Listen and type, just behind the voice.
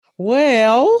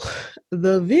Well,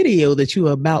 the video that you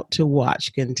are about to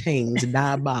watch contains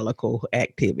diabolical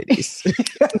activities.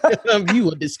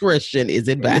 Viewer discretion is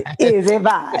advised. Is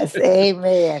advised.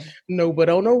 Amen. No, but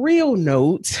on a real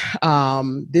note,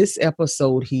 this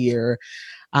episode here,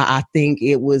 I think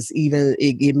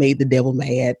it made the devil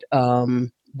mad.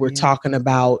 We're talking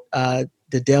about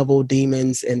the devil,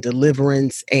 demons, and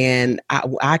deliverance. And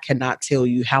I cannot tell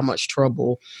you how much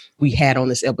trouble we had on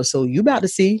this episode. You're about to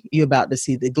see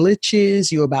the glitches.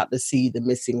 You're about to see the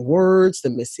missing words,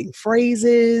 the missing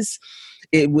phrases.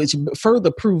 Which further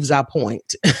proves our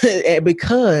point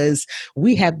because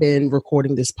we have been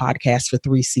recording this podcast for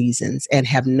 3 seasons and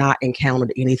have not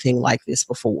encountered anything like this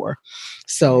before.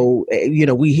 So,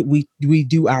 we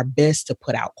do our best to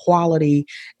put out quality.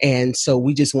 And so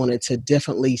we just wanted to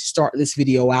definitely start this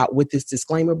video out with this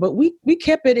disclaimer, but we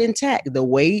kept it intact the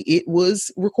way it was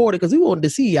recorded because we wanted to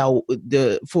see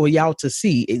for y'all to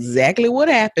see exactly what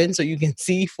happened so you can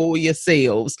see for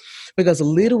yourselves. Because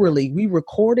literally we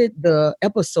recorded the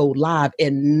episode live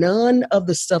and none of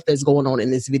the stuff that's going on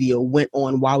in this video went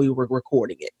on while we were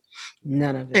recording it.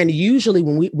 None of it. And usually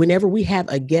whenever we have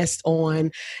a guest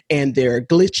on and there are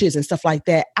glitches and stuff like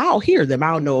that, I'll hear them.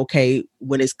 I'll know, okay,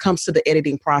 when it comes to the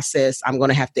editing process, I'm going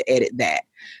to have to edit that.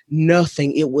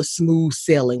 Nothing. It was smooth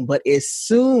sailing. But as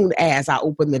soon as I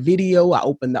opened the video, I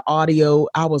opened the audio,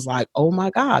 I was like, oh my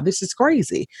God, this is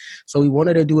crazy. So we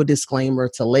wanted to do a disclaimer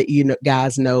to let you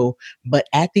guys know. But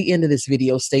at the end of this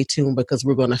video, stay tuned because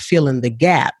we're going to fill in the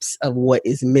gaps of what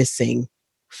is missing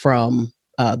from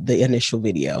the initial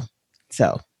video.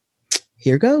 So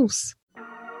here goes.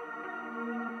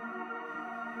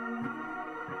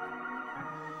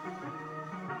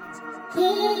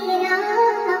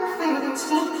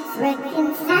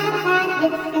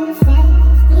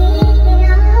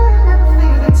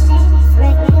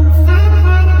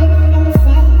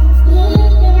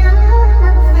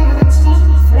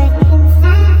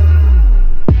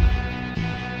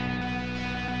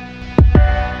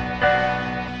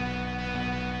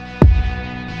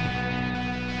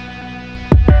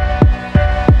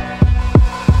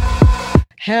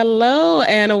 Hello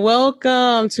and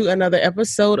welcome to another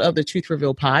episode of the Truth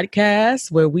Reveal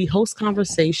podcast, where we host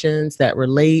conversations that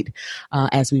relate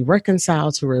as we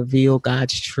reconcile to reveal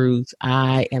God's truth.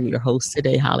 I am your host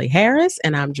today, Holly Harris,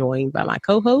 and I'm joined by my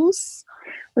co-hosts,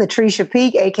 Latricia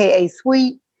Peak, aka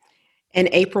Sweet, and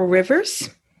April Rivers.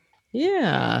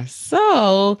 Yeah.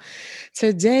 So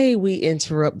today we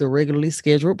interrupt the regularly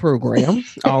scheduled program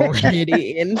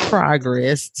already in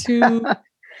progress to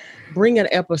bring an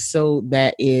episode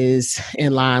that is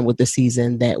in line with the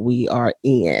season that we are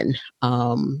in.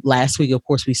 Last week, of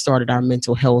course, we started our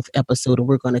mental health episode, and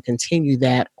we're going to continue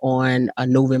that on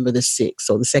November the 6th.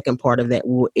 So the second part of that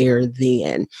will air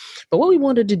then. But what we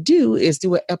wanted to do is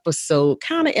do an episode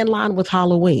kind of in line with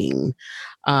Halloween.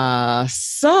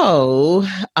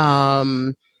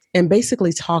 And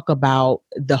basically talk about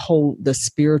the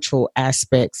spiritual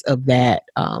aspects of that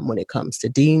when it comes to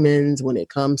demons, when it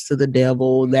comes to the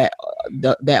devil, that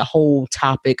whole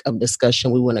topic of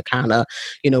discussion. We want to kind of,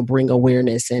 bring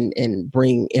awareness and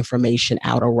bring information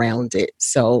out around it.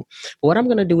 So what I'm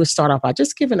going to do is start off by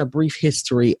just giving a brief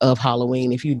history of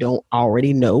Halloween. If you don't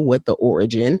already know what the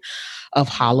origin of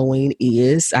Halloween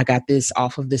is, I got this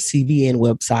off of the CVN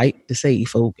website to say,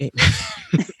 folk.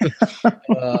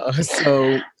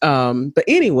 But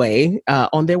anyway,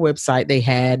 on their website, they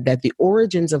had that the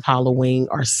origins of Halloween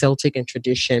are Celtic in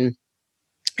tradition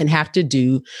and have to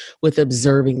do with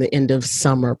observing the end of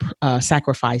summer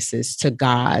sacrifices to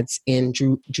gods in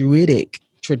Druidic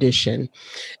tradition.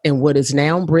 In what is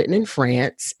now Britain and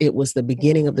France, it was the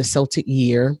beginning of the Celtic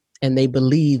year, and they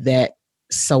believe that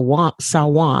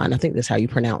Samhain, I think that's how you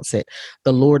pronounce it,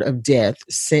 the Lord of Death,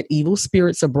 sent evil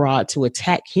spirits abroad to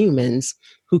attack humans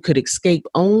who could escape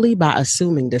only by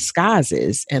assuming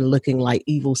disguises and looking like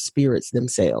evil spirits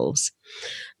themselves.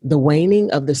 The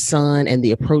waning of the sun and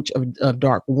the approach of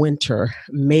dark winter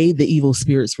made the evil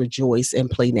spirits rejoice and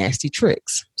play nasty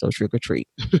tricks. So trick or treat.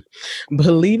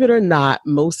 Believe it or not,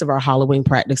 most of our Halloween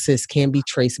practices can be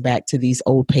traced back to these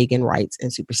old pagan rites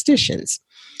and superstitions.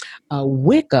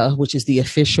 Wicca, which is the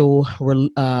official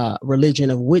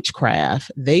religion of witchcraft,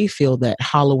 they feel that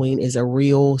Halloween is a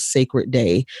real sacred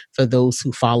day for those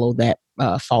who follow that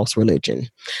false religion.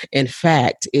 In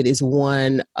fact, it is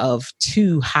one of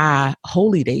 2 high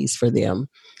holy days for them.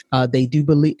 They do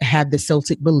have the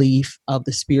Celtic belief of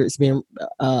the spirits being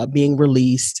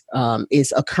released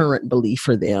is a current belief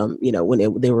for them,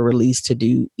 when they were released to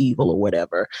do evil or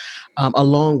whatever,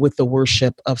 along with the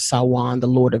worship of Samhain, the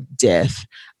Lord of Death.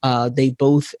 They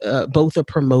both are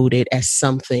promoted as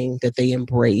something that they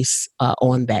embrace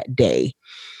on that day.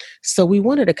 So we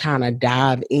wanted to kind of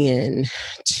dive in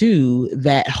to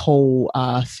that whole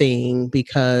thing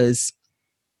because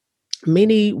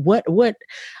what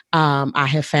I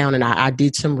have found, and I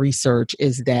did some research,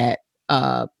 is that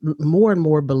more and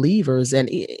more believers, and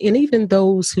even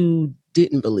those who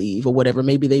didn't believe or whatever,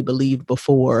 maybe they believed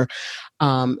before,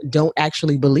 don't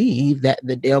actually believe that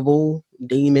the devil,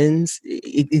 demons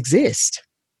exist.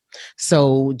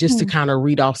 So just to kind of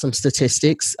read off some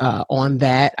statistics on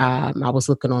that, I was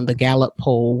looking on the Gallup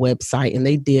poll website, and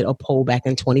they did a poll back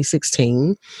in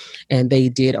 2016, and they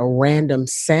did a random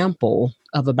sample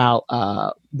of about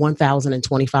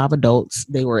 1,025 adults.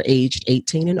 They were aged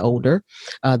 18 and older.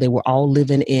 They were all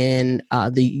living in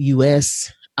the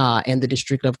U.S. And the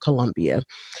District of Columbia.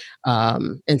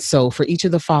 And so for each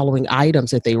of the following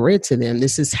items that they read to them,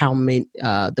 this is how many,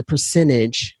 the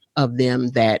percentage of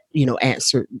them that,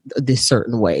 answered this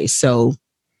certain way. So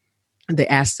they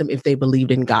asked them if they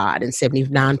believed in God, and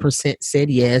 79% said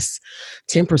yes,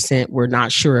 10% were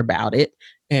not sure about it,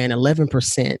 and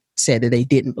 11% said that they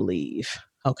didn't believe.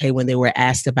 Okay, when they were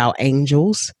asked about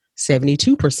angels,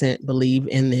 72% believe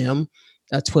in them,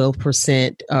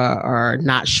 12% are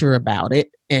not sure about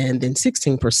it, and then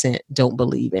 16% don't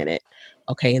believe in it.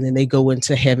 Okay, and then they go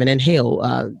into heaven and hell.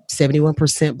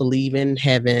 71% believe in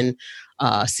heaven,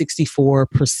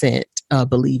 64%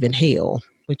 believe in hell,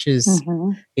 which is,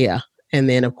 yeah. And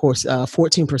then, of course,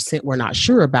 14% were not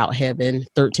sure about heaven,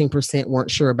 13%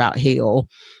 weren't sure about hell,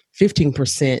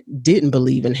 15% didn't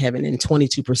believe in heaven, and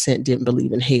 22% didn't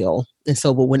believe in hell. And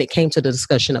so, but when it came to the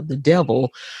discussion of the devil,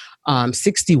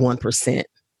 61%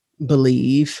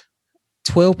 believe,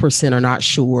 12% are not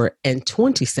sure, and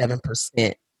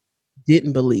 27%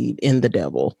 didn't believe in the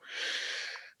devil.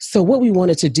 So what we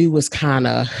wanted to do was kind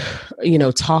of,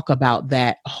 talk about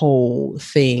that whole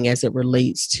thing as it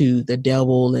relates to the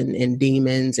devil and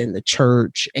demons and the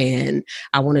church. And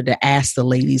I wanted to ask the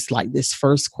ladies like this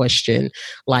first question,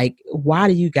 like, why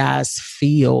do you guys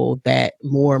feel that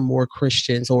more and more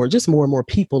Christians, or just more and more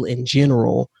people in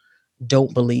general,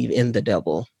 don't believe in the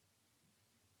devil?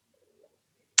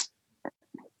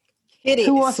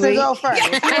 Who wants to go first?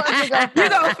 You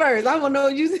go first. I want to know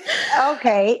you.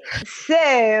 Okay.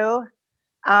 So,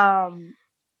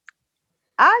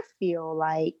 I feel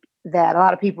like that a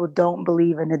lot of people don't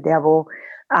believe in the devil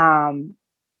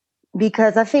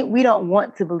because I think we don't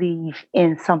want to believe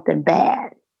in something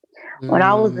bad. When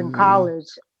I was in college,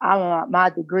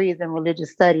 my degree is in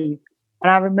religious studies,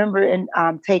 and I remember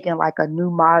taking like a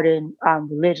new modern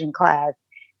religion class,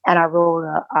 and I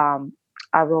wrote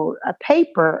a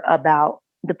paper about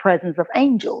the presence of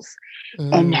angels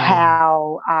and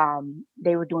how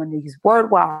they were doing these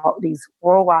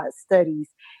worldwide studies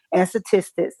and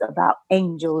statistics about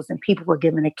angels, and people were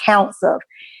giving accounts of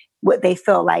what they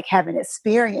felt like having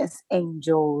experienced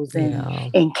angels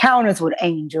and encounters with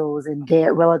angels and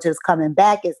dead relatives coming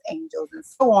back as angels and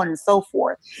so on and so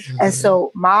forth. And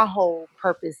so my whole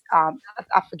purpose, I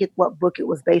forget what book it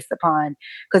was based upon,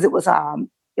 because it was a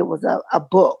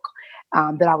book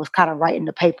that I was kind of writing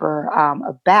the paper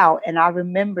about. And I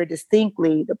remember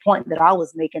distinctly the point that I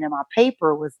was making in my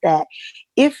paper was that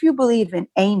if you believe in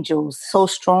angels so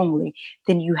strongly,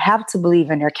 then you have to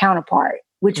believe in their counterpart,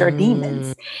 which are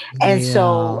demons. And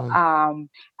so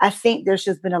I think there's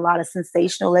just been a lot of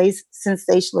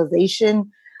sensationalization,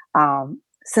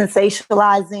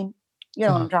 sensationalizing, you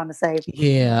know what I'm trying to say?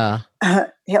 Yeah.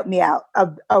 Help me out.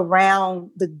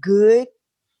 Around the good.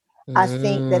 I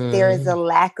think that there is a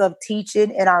lack of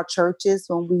teaching in our churches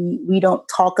when we don't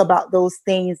talk about those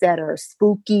things that are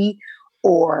spooky,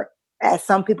 or as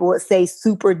some people would say,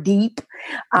 super deep.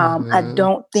 I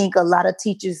don't think a lot of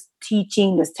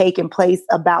teaching is taking place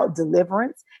about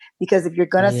deliverance, because if you're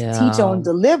going to teach on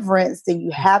deliverance, then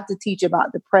you have to teach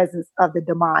about the presence of the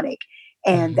demonic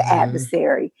and the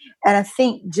adversary. And I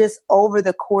think just over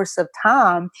the course of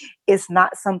time, it's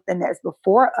not something that's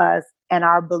before us, and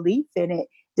our belief in it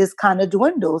just kind of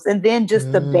dwindles. And then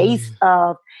just the base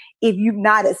of, if you've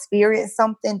not experienced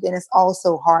something, then it's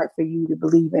also hard for you to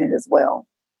believe in it as well.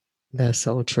 That's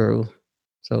so true.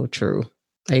 So true.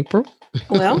 April?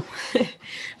 Well,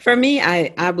 for me,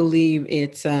 I believe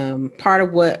it's part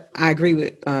of what I agree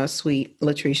with sweet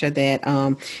Latricia, that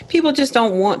people just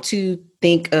don't want to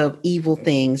think of evil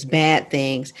things, bad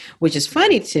things, which is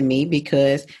funny to me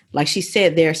because, like she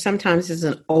said, there sometimes is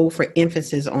an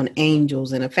overemphasis on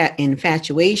angels and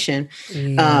infatuation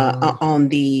on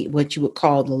the what you would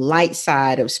call the light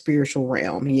side of spiritual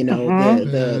realm,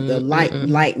 the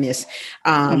lightness.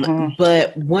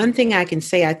 But one thing I can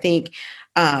say, I think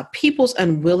people's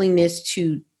unwillingness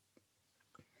to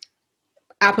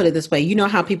I'll put it this way. You know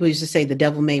how people used to say the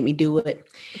devil made me do it?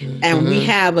 And we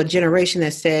have a generation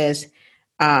that says,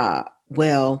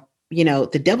 well,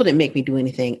 the devil didn't make me do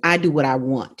anything. I do what I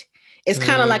want. It's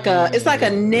kind of like a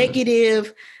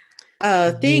negative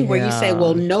thing where you say,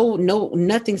 well, no,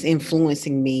 nothing's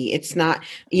influencing me. It's not,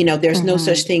 there's no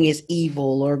such thing as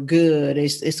evil or good.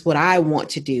 It's what I want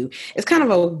to do. It's kind of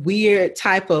a weird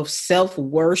type of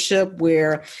self-worship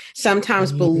where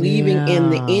sometimes believing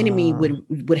in the enemy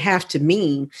would have to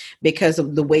mean, because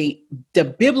of the way the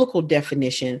biblical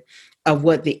definition of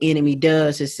what the enemy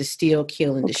does is to steal,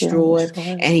 kill, and destroy.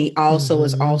 And he also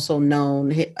is also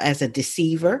known as a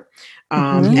deceiver,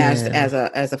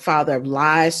 as a father of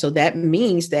lies. So that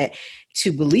means that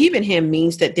to believe in him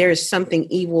means that there is something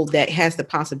evil that has the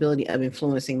possibility of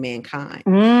influencing mankind.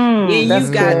 Then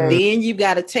you've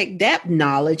got to take that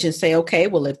knowledge and say, okay,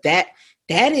 well, if that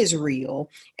is real,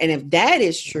 and if that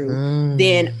is true,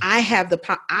 then I have the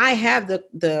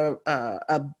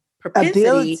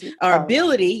propensity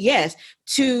ability, yes,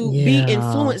 to be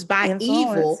influenced by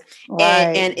evil.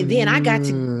 Right. And then I got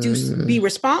to be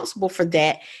responsible for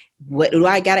that. What do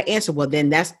I got to answer? Well, then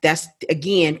that's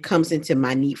again comes into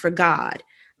my need for God,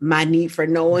 my need for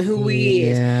knowing who he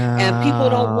is. And people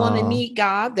don't want to need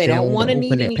God. They don't want to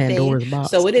need anything.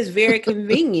 So it is very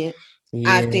convenient,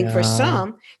 I think, for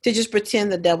some to just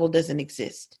pretend the devil doesn't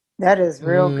exist. That is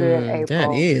real good, April.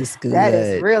 That is good. That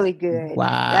is really good.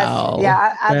 Wow.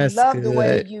 I love the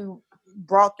way you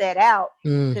brought that out.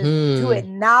 To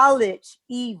acknowledge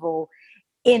evil,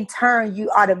 in turn,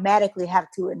 you automatically have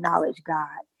to acknowledge God.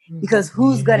 Because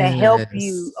who's going to help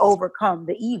you overcome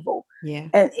the evil? Yeah.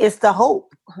 And it's the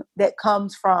hope that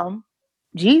comes from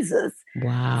Jesus.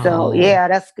 Wow. So,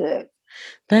 that's good.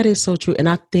 That is so true. And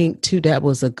I think, too, that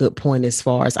was a good point as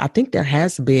far as I think there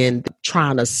has been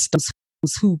trying to stop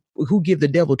who give the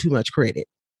devil too much credit,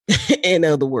 in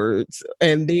other words.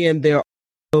 And then there are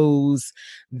those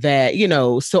that,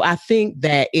 so I think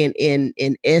that in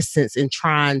essence, in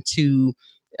trying to,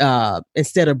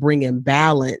 instead of bringing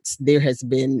balance, there has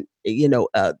been,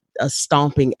 a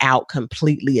stomping out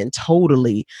completely and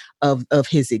totally of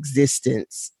his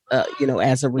existence,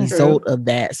 as a result of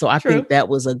that. So I think that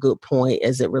was a good point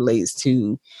as it relates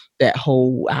to that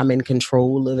whole, I'm in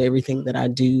control of everything that I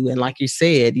do. And like you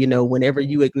said, whenever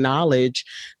you acknowledge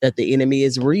that the enemy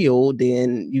is real,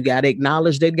 then you got to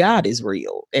acknowledge that God is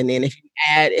real. And then if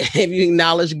you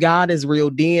acknowledge God is real,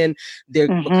 then there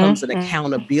becomes an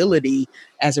accountability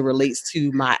as it relates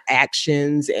to my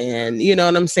actions, and you know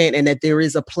what I'm saying? And that there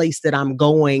is a place that I'm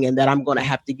going and that I'm going to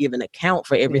have to give an account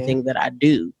for everything that I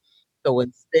do. So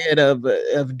instead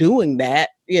of doing that,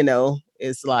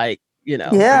 it's like,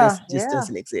 this just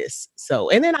doesn't exist.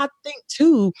 So, and then I think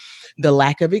too, the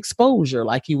lack of exposure,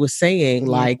 like you were saying,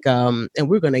 like, and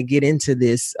we're going to get into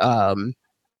this,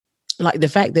 like the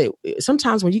fact that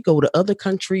sometimes when you go to other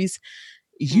countries,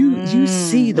 you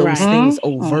see those things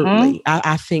overtly.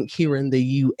 I think here in the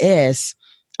US,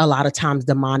 a lot of times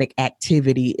demonic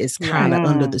activity is kind of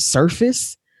under the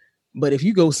surface. But if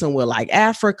you go somewhere like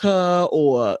Africa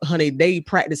or they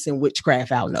practicing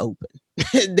witchcraft out in the open.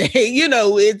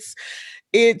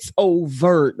 It's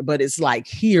overt, but it's like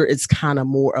here it's kind of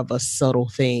more of a subtle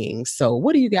thing. So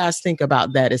what do you guys think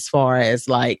about that as far as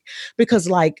like, because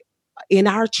like in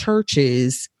our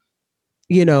churches,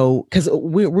 because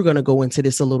we're going to go into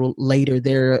this a little later.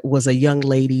 There was a young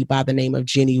lady by the name of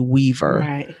Jenny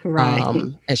Weaver.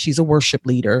 Right. And she's a worship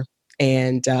leader.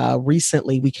 And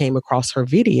recently we came across her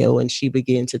video and she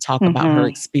began to talk about her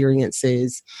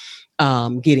experiences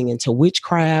getting into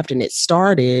witchcraft. And it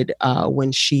started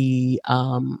when she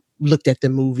looked at the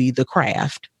movie The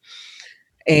Craft.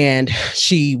 And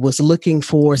she was looking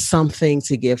for something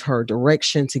to give her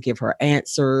direction, to give her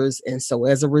answers. And so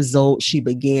as a result, she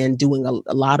began doing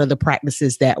a lot of the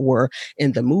practices that were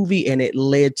in the movie, and it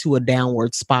led to a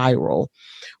downward spiral.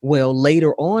 Well,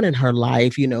 later on in her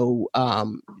life,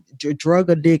 drug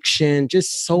addiction,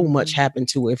 just so much happened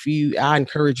to her. I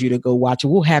encourage you to go watch it.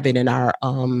 We'll have it in our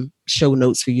show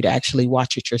notes for you to actually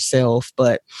watch it yourself.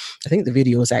 But I think the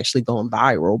video is actually going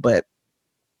viral, but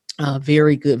a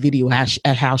very good video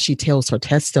how she tells her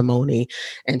testimony.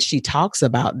 And she talks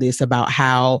about this, about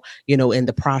how, in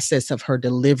the process of her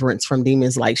deliverance from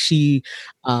demons, like she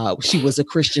was a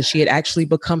Christian. She had actually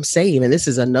become saved. And this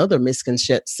is another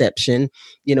misconception,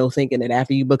 thinking that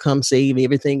after you become saved,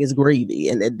 everything is gravy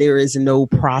and that there is no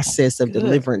process of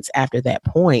deliverance after that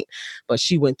point. But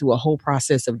she went through a whole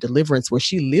process of deliverance where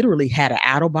she literally had an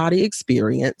out-of-body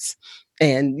experience.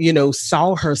 and,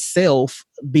 saw herself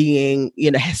being,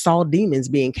 saw demons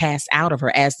being cast out of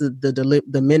her as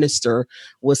the minister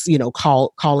was,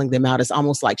 calling them out. It's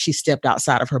almost like she stepped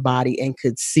outside of her body and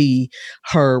could see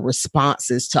her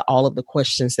responses to all of the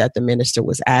questions that the minister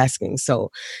was asking.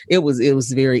 So it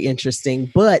was very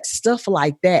interesting. But stuff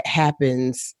like that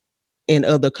happens in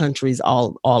other countries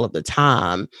all of the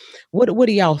time. What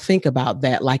do y'all think about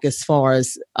that? Like, as far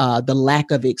as the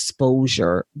lack of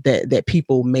exposure that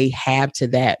people may have to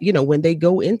that, when they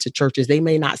go into churches, they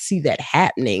may not see that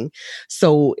happening.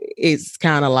 So it's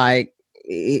kind of like,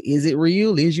 is it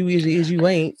real? Is you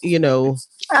ain't, I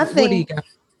what do you think got?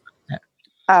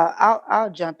 I'll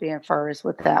jump in first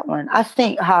with that one. I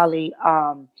think, Holly,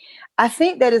 I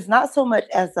think that it's not so much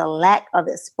as a lack of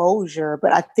exposure,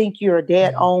 but I think you're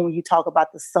dead on when you talk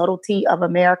about the subtlety of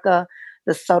America,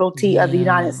 the subtlety of the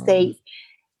United States.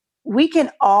 We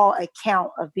can all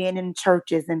account of being in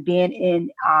churches and being in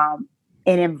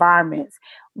environments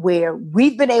where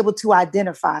we've been able to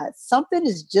identify something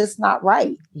is just not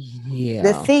right. Yeah.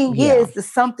 The thing is, the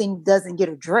something doesn't get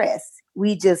addressed.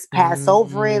 We just pass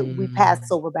over it. We pass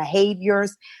over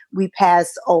behaviors. We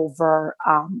pass over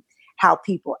how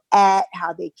people act,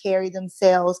 how they carry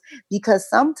themselves, because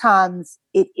sometimes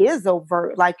it is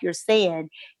overt, like you're saying.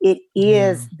 It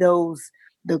is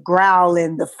the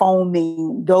growling, the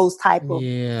foaming, those type of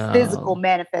physical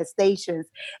manifestations.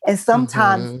 And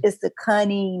sometimes it's the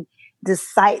cunning,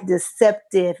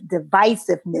 deceptive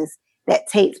divisiveness that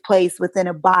takes place within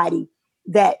a body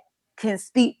that can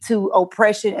speak to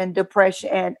oppression and depression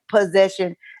and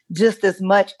possession just as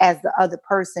much as the other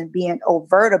person being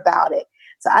overt about it.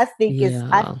 So I think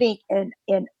I think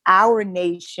in our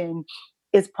nation,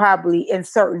 it's probably in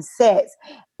certain sets,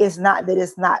 it's not that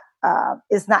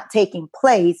it's not taking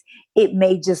place. It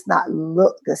may just not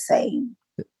look the same.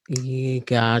 Yeah,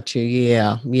 got you.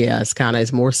 Yeah.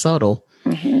 It's more subtle.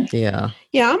 Mm-hmm.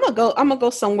 Yeah, I'm gonna go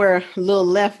somewhere a little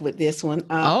left with this one. Okay.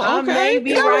 I may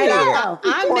be right.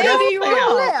 I may be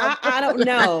wrong. I don't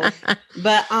know,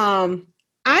 but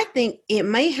I think it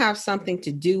may have something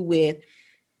to do with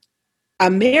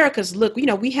America's look.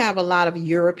 We have a lot of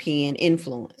European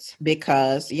influence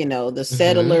because, the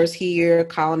settlers here,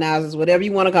 colonizers, whatever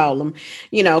you want to call them,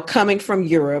 coming from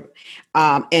Europe.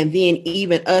 And then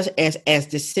even us as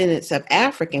descendants of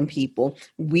African people,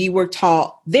 we were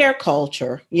taught their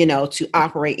culture, to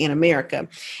operate in America.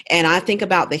 And I think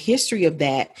about the history of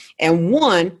that.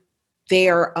 And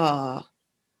their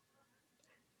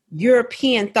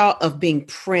European thought of being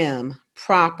prim,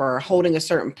 proper, holding a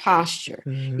certain posture,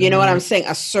 you know what I'm saying?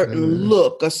 A certain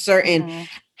look, a certain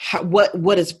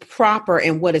what is proper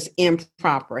and what is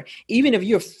improper. Even if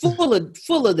you're full of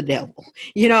the devil,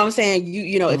 you know what I'm saying?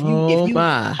 If you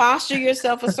posture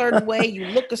yourself a certain way, you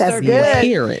look a certain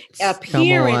way.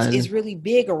 Appearance is really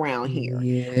big around here.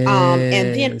 Yes.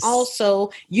 And then also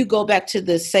you go back to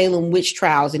the Salem witch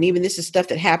trials, and even this is stuff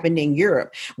that happened in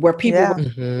Europe where people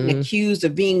were accused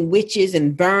of being witches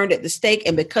and burned at the stake,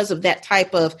 and because of that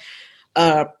type of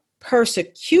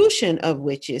persecution of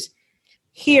witches.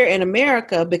 Here in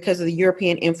America, because of the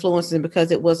European influence and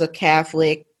because it was a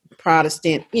Catholic,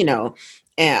 Protestant, thing,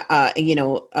 they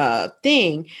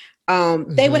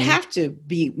would have to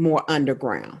be more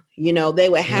underground. They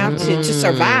would have to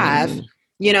survive,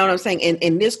 you know what I'm saying,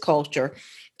 in this culture,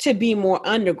 to be more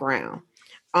underground.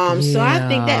 So I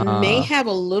think that may have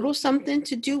a little something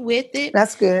to do with it.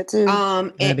 That's good too.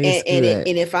 And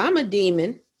if I'm a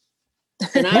demon,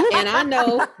 and I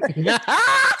know,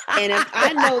 and if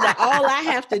I know that all I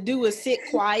have to do is sit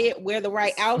quiet, wear the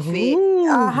right outfit,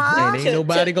 and ain't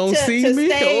nobody gonna see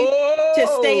me.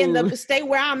 Stay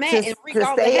where I'm at and wreak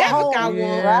all the havoc I want.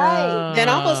 Right. Then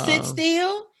I'm gonna sit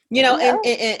still,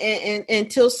 and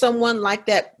until someone like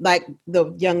that, like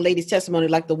the young lady's testimony,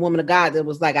 like the woman of God that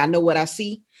was like, I know what I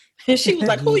see. And she was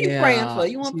like, who are you praying for?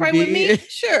 You want to pray with me?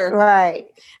 Sure. Right.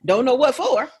 Don't know what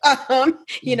for.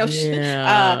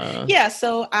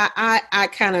 So I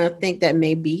kind of think that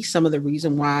may be some of the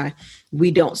reason why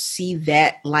we don't see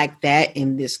that like that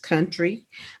in this country.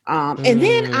 And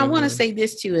then I want to say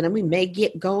this too, and we may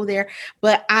go there,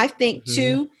 but I think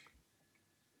too,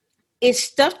 it's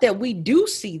stuff that we do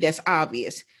see that's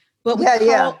obvious. But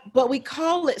we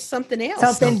call it something else.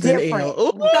 Something different.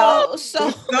 So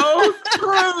true.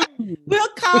 We'll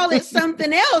call it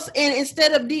something else, and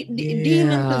instead of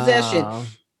demon possession,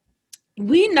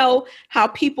 we know how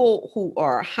people who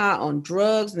are high on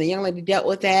drugs, and the young lady dealt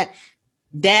with that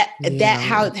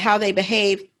how they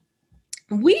behave.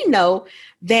 We know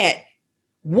that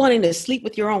wanting to sleep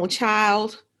with your own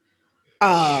child,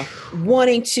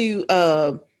 wanting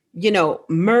to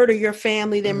murder your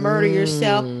family, then murder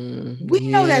yourself. We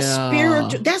know that's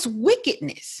spiritual, that's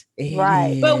wickedness.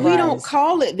 Right. But we don't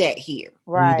call it that here.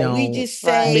 Right. We just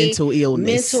say mental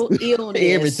illness,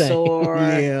 everything. Or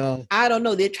yeah. I don't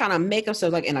know. They're trying to make up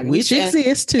stuff like, which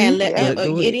exists too. And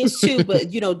it is too,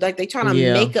 but like they're trying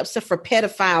to make up stuff for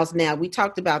pedophiles now. We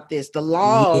talked about this, the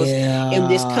laws in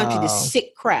this country, this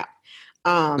sick crap.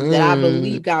 That I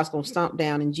believe God's gonna stomp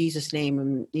down in Jesus' name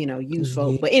and use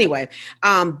folk. But anyway,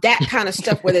 that kind of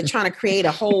stuff where they're trying to create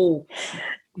a whole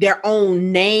their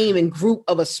own name and group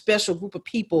of a special group of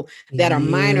people that are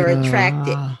minor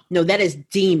attracted. No, that is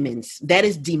demons. That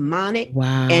is demonic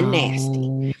and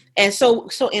nasty. And so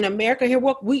in America here,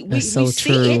 we see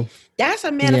it. That's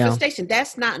a manifestation.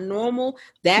 That's not normal.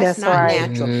 That's not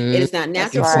natural. It is not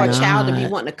natural for a child to be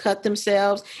wanting to cut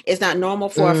themselves. It's not normal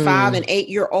for a 5 and 8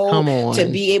 year old to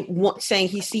be saying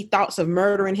he see thoughts of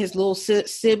murdering his little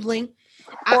sibling.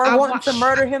 Or wanting to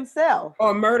murder himself.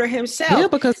 Yeah,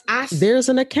 because there's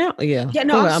an account. Yeah,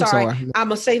 no, I'm sorry. I'm going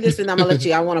to say this and I'm going to let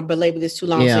you. I want to belabor this too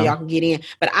long so y'all can get in.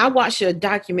 But I watched a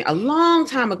document a long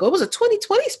time ago. It was a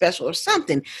 2020 special or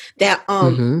something that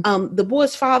the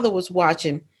boy's father was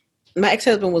watching. My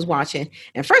ex-husband was watching.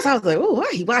 And first I was like, oh, why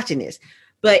are he watching this?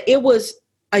 But it was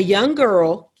a young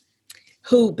girl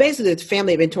who basically the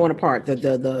family had been torn apart.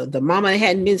 The mama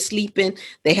hadn't been sleeping.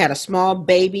 They had a small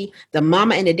baby. The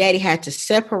mama and the daddy had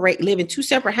to live in 2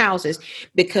 separate houses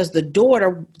because they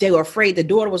were afraid the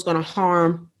daughter was going to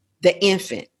harm the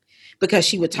infant because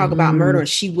she would talk about murder and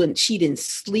she didn't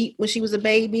sleep when she was a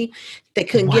baby. They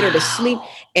couldn't get her to sleep.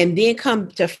 And then come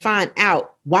to find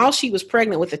out while she was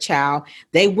pregnant with a child,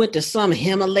 they went to some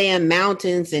Himalayan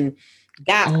mountains and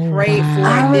got prayed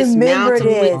for this mountain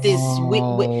with this,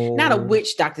 not a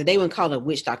witch doctor. They wouldn't call it a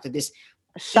witch doctor. This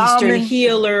Eastern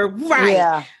healer.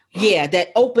 Right. Yeah.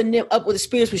 That opened them up with the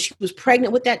spirits when she was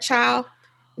pregnant with that child.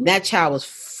 That child was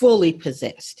fully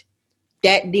possessed.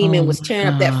 That demon was tearing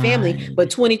up that family.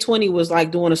 But 2020 was like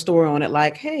doing a story on it.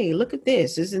 Like, hey, look at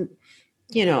this. Isn't,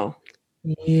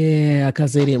 Yeah,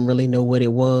 because they didn't really know what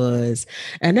it was.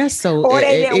 And that's so... Or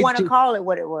they didn't want to call it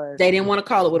what it was. They didn't want to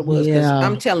call it what it was because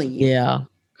I'm telling you. Yeah.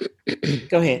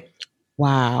 Go ahead.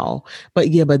 Wow.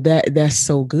 But that's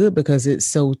so good because it's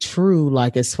so true.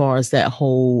 Like as far as that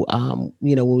whole,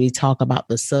 when we talk about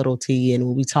the subtlety and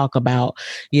when we talk about,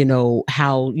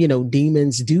 how,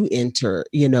 demons do enter,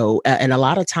 and a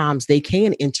lot of times they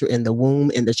can enter in the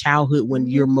womb, in the childhood when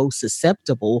you're most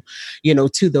susceptible,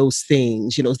 to those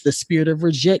things. The spirit of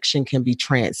rejection can be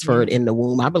transferred in the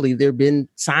womb. I believe there have been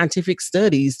scientific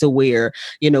studies to where,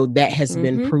 that has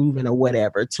been proven or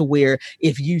whatever, to where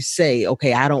if you say,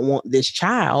 okay, I don't want this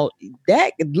child,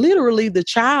 that literally the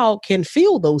child can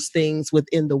feel those things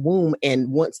within the womb, and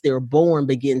once they're born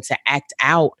begin to act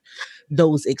out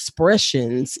those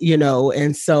expressions,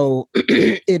 and so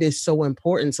it is so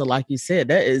important. So like you said,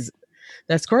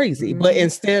 that's crazy. But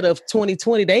instead of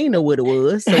 2020, they didn't know what it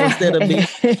was. So instead of being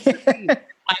like,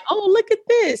 oh, look at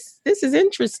this is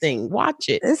interesting, watch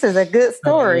it, this is a good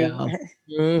story.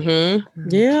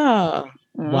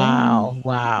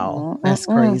 Wow, that's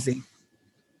crazy.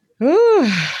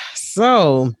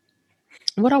 So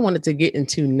what I wanted to get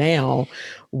into now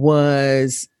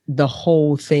was the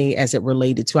whole thing as it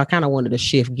related to, I kind of wanted to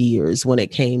shift gears when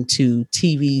it came to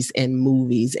TVs and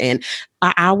movies. And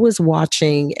I was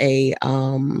watching it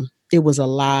was a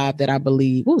live that I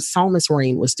believe Psalmist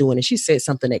Rain was doing. And she said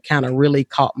something that kind of really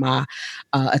caught my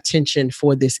attention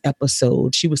for this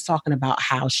episode. She was talking about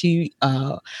how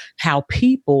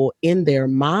people in their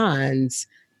minds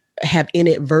have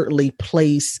inadvertently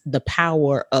placed the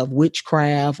power of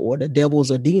witchcraft or the devils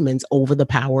or demons over the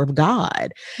power of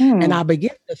God. And I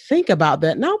began to think about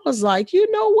that. And I was like,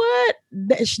 you know what?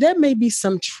 There may be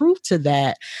some truth to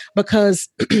that, because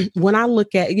when I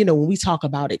look at, when we talk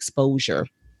about exposure,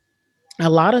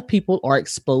 a lot of people are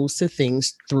exposed to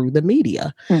things through the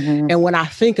media. And when I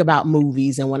think about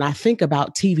movies and when I think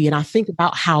about TV and I think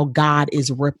about how God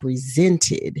is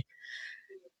represented,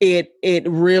 it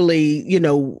really,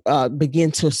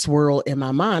 began to swirl in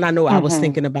my mind. I know I was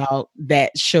thinking about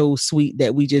that show Sweet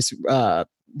that we just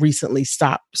recently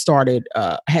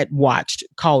had watched,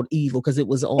 called Evil, because it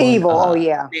was on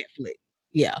Netflix.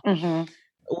 Yeah.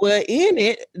 Well, in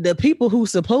it, the people who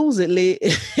supposedly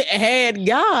had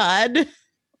God, you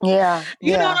know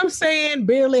what I'm saying,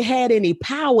 barely had any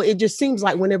power. It just seems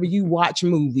like whenever you watch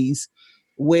movies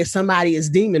where somebody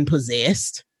is demon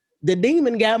possessed, the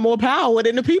demon got more power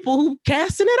than the people who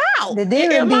casting it out. The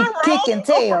demon be kicking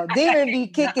tail. Demon be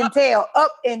kicking tail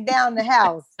up and down the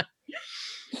house.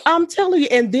 I'm telling you.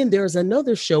 And then there's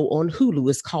another show on Hulu.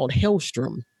 It's called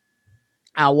Hellstrom.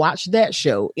 I watched that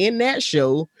show. In that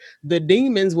show, the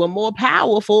demons were more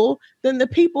powerful than the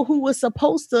people who were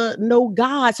supposed to know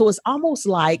God. So it's almost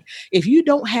like if you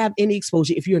don't have any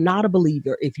exposure, if you're not a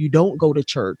believer, if you don't go to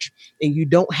church and you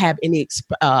don't have any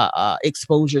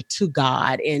exposure to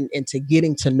God and to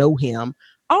getting to know Him,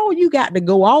 all you got to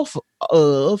go off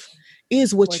of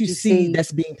is what you see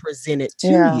that's being presented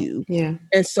to you. Yeah.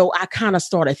 And so I kind of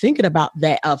started thinking about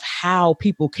that, of how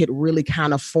people could really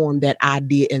kind of form that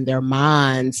idea in their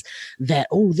minds that,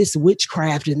 oh, this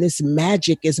witchcraft and this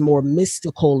magic is more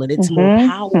mystical and it's more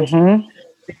powerful than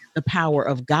the power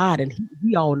of God. And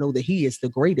we all know that He is the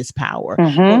greatest power.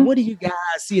 But what do you guys,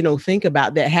 think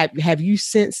about that? Have you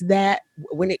sensed that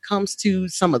when it comes to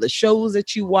some of the shows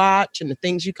that you watch and the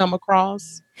things you come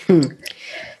across?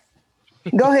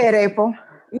 Go ahead, April.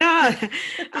 No,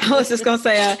 I was just going to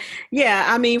say,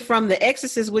 I mean, from The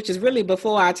Exorcist, which is really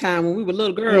before our time when we were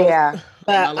little girls. Yeah.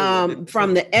 But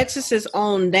from The Exorcist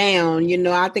on down,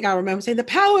 I think I remember saying, the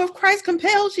power of Christ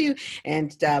compels you.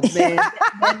 And man,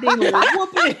 that demon was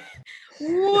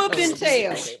whooping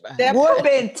tail. That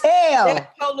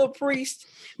little priest.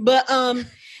 But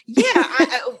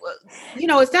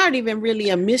it's not even really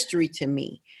a mystery to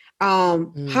me.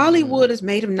 Hollywood is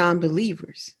made of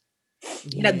non-believers.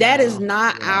 That is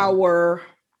not our.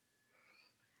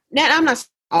 Now I'm not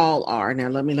all are. Now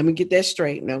let me get that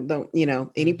straight. No, don't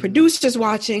any producers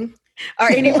watching or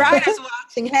any writers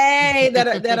watching? Hey,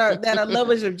 that are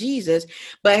lovers of Jesus.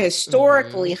 But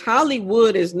historically,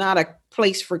 Hollywood is not a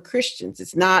place for Christians.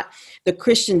 It's not the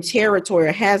Christian territory,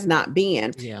 or has not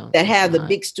been, that have the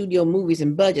big studio movies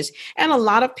and budgets. And a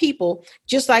lot of people,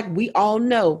 just like we all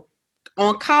know,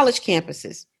 on college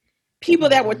campuses. People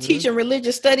that were teaching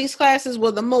religious studies classes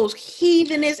were the most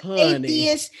heathenist,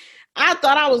 atheists. I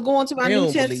thought I was going to my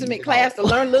New Testament class to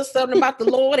learn a little something about the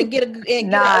Lord and get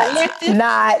elected.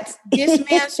 This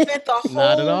man spent the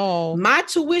whole my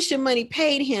tuition money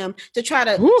paid him to try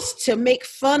to make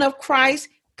fun of Christ,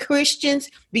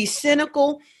 Christians, be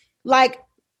cynical. Like,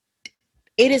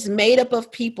 it is made up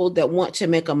of people that want to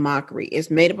make a mockery.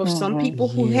 It's made up of some people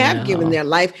who have given their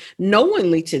life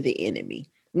knowingly to the enemy.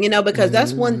 Because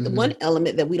that's one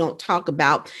element that we don't talk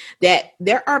about, that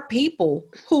there are people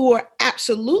who are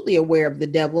absolutely aware of the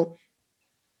devil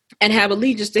and have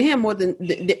allegiance to him more than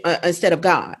instead of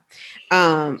God.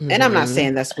 And I'm not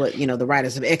saying that's what, the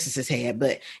writers of Exorcist had,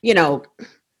 but,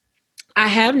 I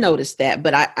have noticed that,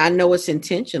 but I know it's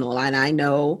intentional. And I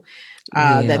know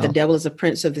that the devil is a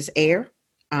prince of this air,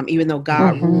 even though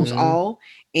God rules all.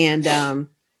 And,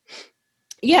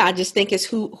 I just think it's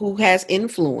who has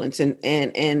influence and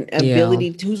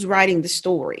ability, who's writing the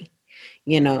story,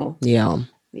 Yeah.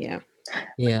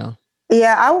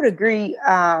 I would agree.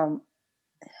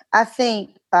 I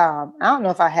think, I don't know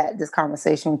if I had this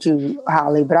conversation with you,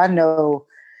 Holly, but I know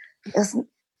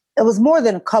it was more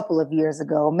than a couple of years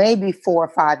ago, maybe 4 or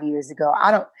 5 years ago.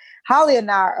 Holly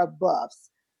and I are buffs.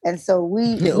 And so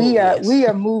we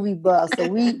are movie buffs. So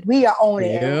we are on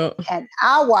it. And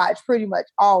I watch pretty much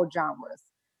all genres.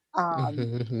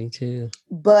 Me too.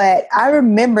 But I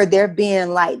remember there being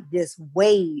like this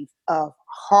wave of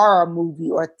horror movie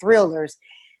or thrillers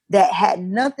that had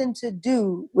nothing to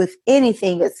do with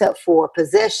anything except for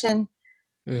possession.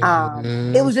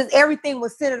 It was just, everything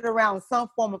was centered around some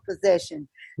form of possession.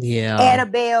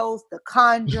 Annabelle's, The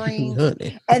Conjuring,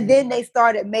 and then they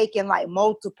started making like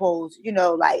multiples,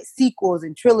 like sequels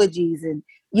and trilogies, and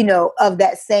of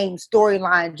that same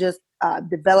storyline, just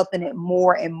developing it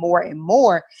more and more and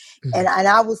more. And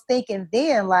I was thinking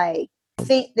then, like, I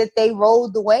think that they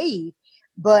rode the wave.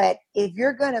 But if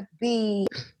you're gonna be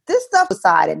this stuff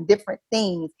aside and different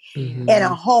things in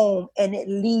a home, and it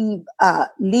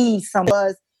leaves some of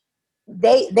us,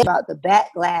 they about the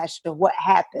backlash of what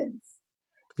happens.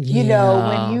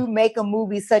 When you make a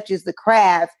movie such as The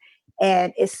Craft,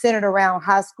 and it's centered around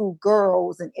high school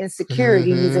girls and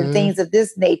insecurities and things of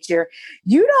this nature,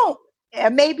 you don't.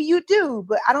 And maybe you do,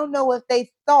 but I don't know if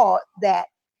they thought that,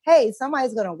 hey,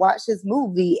 somebody's going to watch this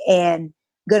movie and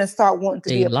going to start wanting to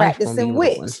be a practicing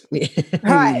witch.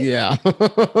 Right. Yeah.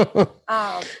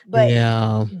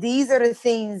 But these are the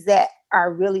things that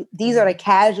are really, these are the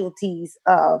casualties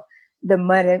of the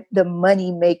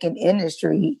money making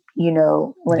industry,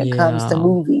 when it comes to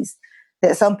movies,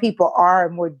 that some people are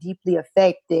more deeply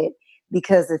affected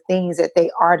because the things that they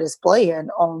are displaying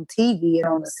on TV and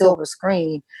on the silver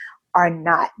screen are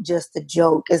not just a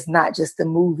joke. It's not just a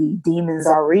movie. Demons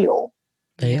are real.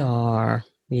 They are.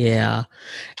 Yeah.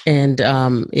 And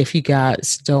if you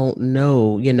guys don't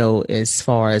know, as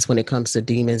far as when it comes to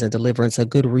demons and deliverance, a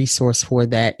good resource for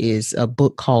that is a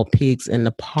book called Pigs in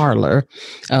the Parlor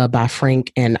by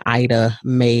Frank and Ida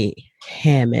Mae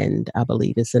Hammond, I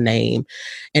believe is the name.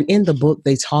 And in the book,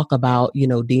 they talk about,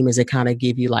 demons that kind of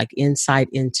give you like insight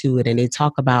into it. And they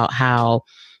talk about how,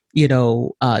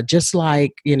 just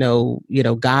like,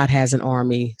 God has an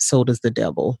army, so does the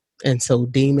devil. And so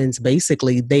demons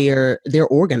basically they're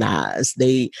organized.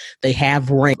 They have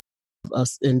rank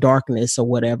us in darkness or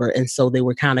whatever. And so they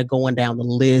were kind of going down the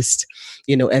list,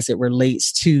 as it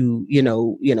relates to,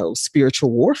 spiritual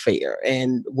warfare.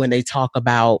 And when they talk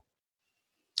about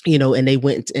and they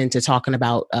went into talking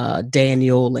about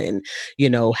Daniel and,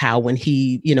 how when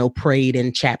he, prayed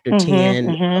in chapter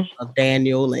 10 of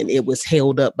Daniel and it was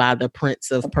held up by the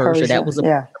prince of Persia. That was a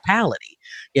principality.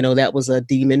 That was a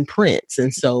demon prince.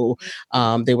 And so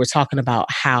they were talking about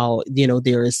how,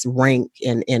 there is rank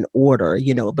and order,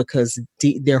 because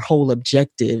their whole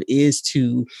objective is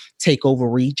to take over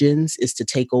regions, is to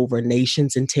take over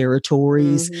nations and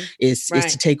territories, is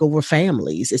to take over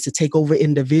families, is to take over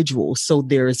individuals. So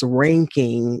there's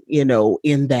ranking, in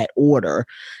that order,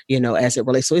 as it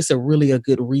relates. So it's a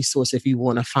good resource if you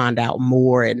want to find out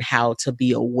more and how to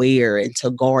be aware and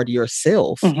to guard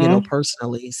yourself,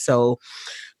 personally. So,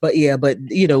 but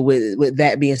with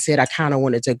that being said, I kind of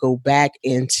wanted to go back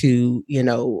into,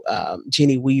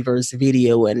 Jenny Weaver's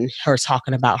video and her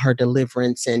talking about her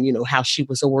deliverance and, how she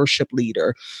was a worship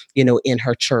leader, in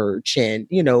her church and,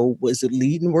 was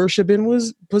leading worship and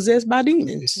was possessed by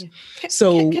demons.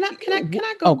 So can I go?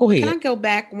 Oh, go ahead. Can I go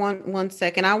back one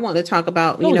second? I want to talk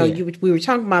about, we were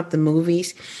talking about the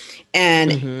movies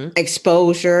and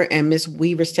exposure and Miss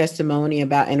Weaver's testimony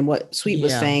about, and what Sweet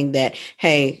was saying that,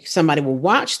 hey, somebody will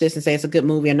watch this and say it's a good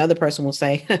movie. Another person will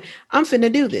say, I'm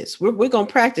finna do this. We're going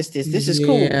to practice this. This is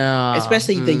cool.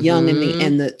 Especially the young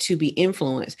and the to be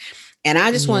influenced. And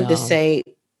I just wanted to say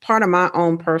part of my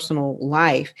own personal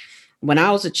life, when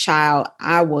I was a child,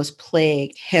 I was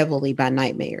plagued heavily by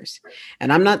nightmares.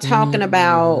 And I'm not talking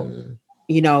about,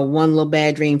 one little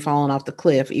bad dream falling off the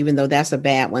cliff, even though that's a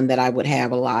bad one that I would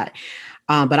have a lot.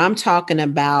 But I'm talking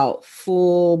about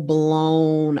full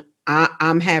blown,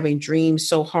 I'm having dreams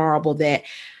so horrible that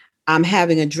I'm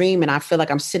having a dream and I feel like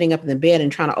I'm sitting up in the bed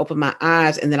and trying to open my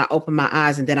eyes. And then I open my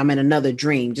eyes and then I'm in another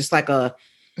dream, just like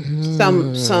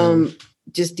some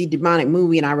just the demonic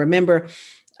movie. And I remember,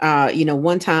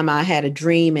 one time I had a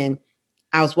dream and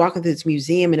I was walking through this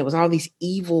museum and it was all these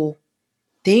evil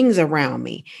things around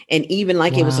me. And even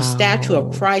like it was a statue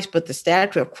of Christ, but the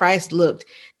statue of Christ looked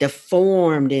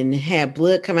deformed and had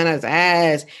blood coming out of his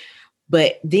eyes.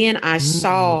 But then I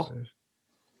saw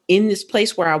in this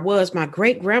place where I was, my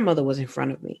great grandmother was in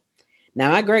front of me. Now,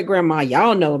 my great grandma,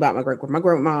 y'all know about my great grandma.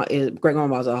 My great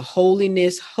grandma was a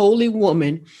holy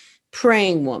woman,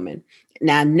 praying woman.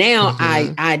 Now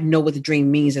I know what the dream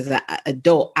means as an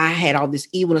adult. I had all this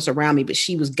evilness around me, but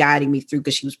she was guiding me through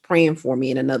because she was praying for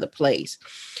me in another place.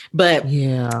 But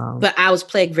I was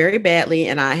plagued very badly.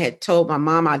 And I had told my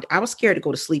mom, I was scared to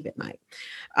go to sleep at night.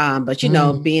 But,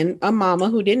 being a mama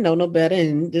who didn't know no better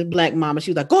and the Black mama, she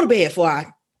was like, go to bed before I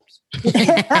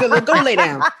go lay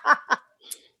down.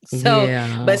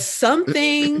 So, but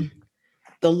something,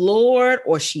 the Lord,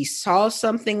 or she saw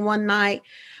something one night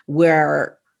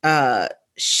where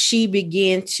she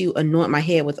began to anoint my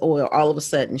head with oil. All of a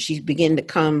sudden, she began to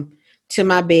come to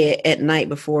my bed at night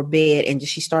before bed. And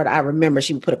I remember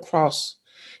she would put a cross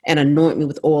and anoint me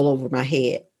with oil over my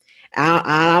head.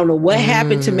 I don't know what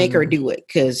happened to make her do it,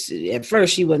 because at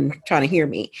first she wasn't trying to hear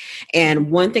me. And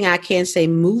one thing I can say,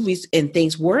 movies and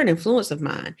things were an influence of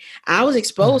mine. I was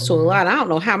exposed to a lot. I don't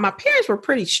know how. My parents were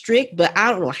pretty strict, but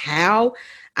I don't know how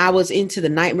I was into the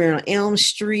Nightmare on Elm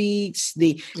Streets.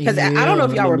 Because I don't know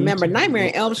if y'all remember, Nightmare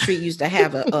on Elm Street used to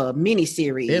have a mini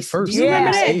series. Do you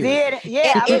remember that?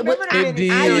 It did.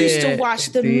 I used to watch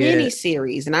the mini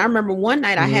series, and I remember one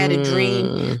night I had a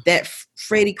dream that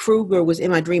Freddy Krueger was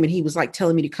in my dream, and he was like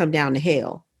telling me to come down to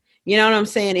hell. You know what I'm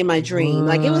saying? In my dream,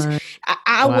 like it was,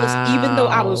 I was, even though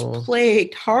I was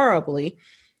plagued horribly,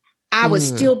 I would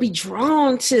still be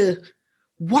drawn to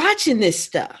watching this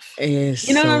stuff. You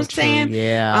know what I'm saying?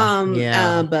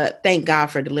 Yeah. But thank God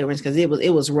for deliverance, because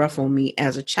it was rough on me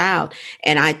as a child.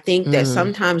 And I think that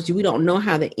sometimes we don't know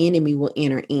how the enemy will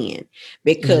enter in,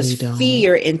 because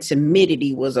fear and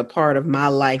timidity was a part of my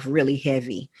life really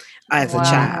heavy as a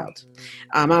child.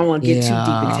 I don't want to get too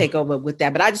deep and take over with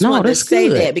that, but I just wanted to say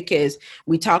that, because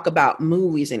we talk about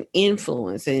movies and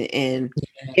influence, and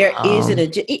there is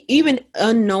even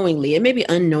unknowingly, it may be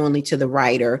unknowingly to the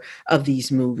writer of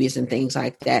these movies and things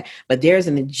like that, but there's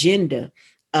an agenda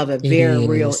of a very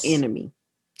real enemy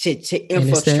to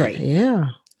infiltrate.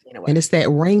 Anyway. And it's that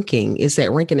ranking.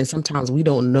 And sometimes we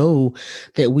don't know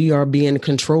that we are being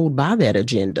controlled by that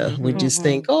agenda. We just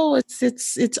think, oh,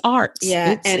 it's arts.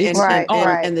 Yeah.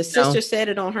 And the sister said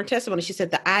it on her testimony. She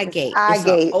said the eye gate. It's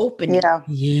an opening.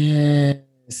 Yes.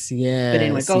 But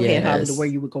anyway, go ahead, Holly, to where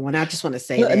you were going. I just want to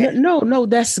say that. No,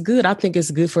 that's good. I think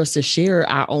it's good for us to share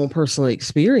our own personal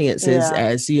experiences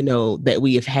as, that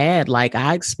we have had. Like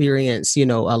I experienced, a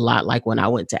lot, like when I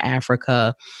went to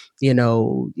Africa,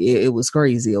 it was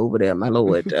crazy over there, my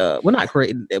Lord. Well, not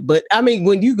crazy, but I mean,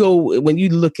 when you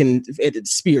looking at it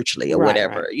spiritually or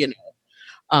whatever,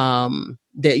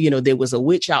 that, there was a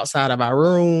witch outside of our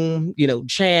room,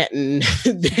 chanting.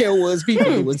 There was people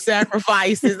doing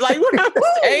sacrifices. Like what I'm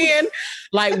saying,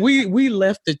 like we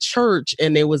left the church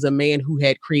and there was a man who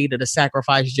had created a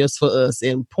sacrifice just for us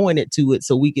and pointed to it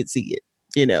so we could see it,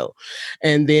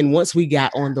 And then once we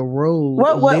got on the road,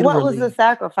 what was the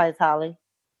sacrifice, Holly?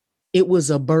 It was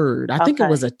a bird. I think it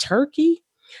was a turkey,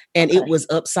 and it was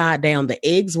upside down. The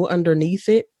eggs were underneath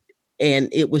it. And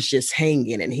it was just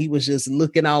hanging, and he was just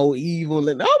looking all evil.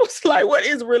 And I was like, what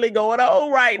is really going on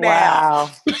right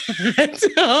now?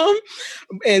 Wow.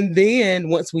 And then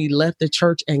once we left the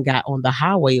church and got on the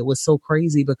highway, it was so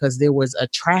crazy because there was a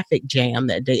traffic jam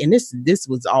that day. And this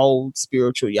was all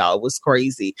spiritual, y'all. It was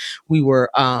crazy. We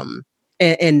were,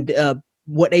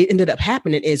 what ended up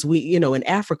happening is we, in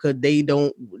Africa, they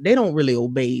don't really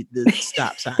obey the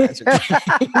stop signs.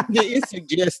 It's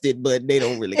suggested, but they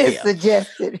don't really care. It's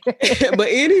suggested. But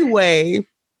anyway,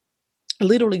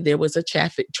 literally there was a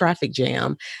traffic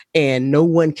jam and no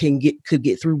one could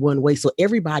get through one way. So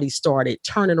everybody started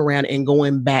turning around and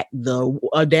going back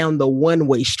down the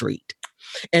one-way street.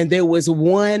 And there was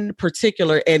one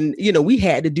particular, and, we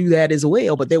had to do that as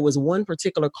well. But there was one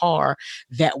particular car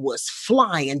that was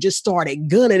flying, just started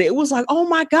gunning. It was like, oh,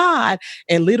 my God.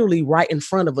 And literally right in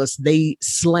front of us, they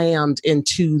slammed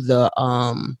into the,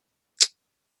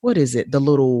 what is it?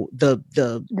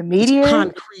 The median?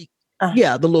 Concrete.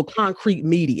 Yeah, the little concrete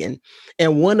median.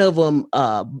 And one of them,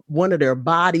 one of their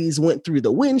bodies went through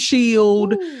the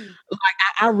windshield. Ooh. Like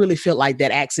I really felt like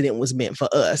that accident was meant for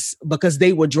us because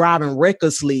they were driving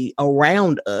recklessly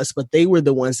around us, but they were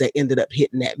the ones that ended up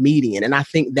hitting that median. And I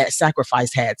think that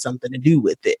sacrifice had something to do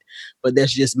with it. But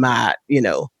that's just my,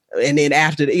 and then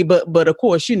after, but of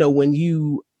course, when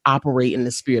you operate in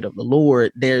the Spirit of the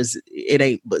Lord, it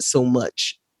ain't but so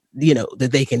much, that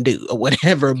they can do or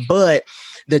whatever. But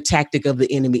the tactic of the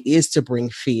enemy is to bring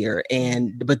fear.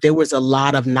 But there was a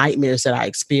lot of nightmares that I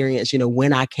experienced,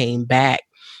 when I came back,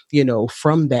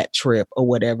 from that trip or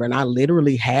whatever. And I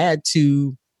literally had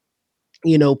to,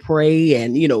 pray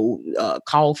and,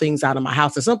 call things out of my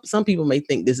house. And some people may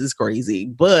think this is crazy,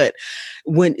 but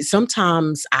when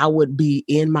sometimes I would be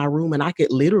in my room and I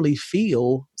could literally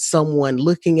feel someone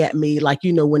looking at me, like,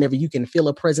 whenever you can feel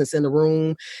a presence in the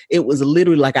room, it was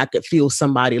literally like I could feel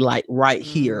somebody like right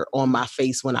here on my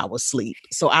face when I was asleep.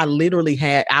 So I literally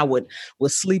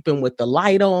was sleeping with the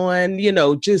light on,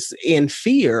 just in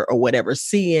fear or whatever,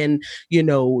 seeing,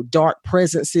 dark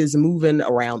presences moving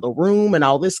around the room and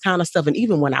all this kind of stuff. And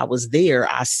even when I was there,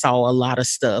 I saw a lot of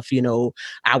stuff,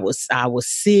 I was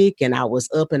sick and I was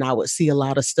up and I would see a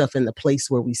lot of stuff in the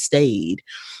place where we stayed.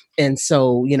 And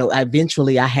so,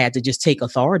 eventually I had to just take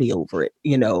authority over it,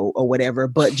 or whatever,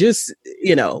 but just,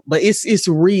 but it's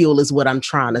real is what I'm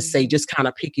trying to say, just kind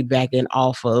of piggybacking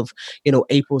off of,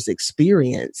 April's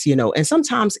experience, and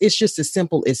sometimes it's just as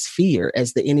simple as fear,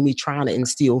 as the enemy trying to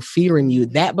instill fear in you.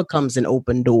 That becomes an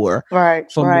open door for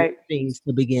more things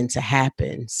to begin to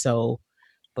happen. So,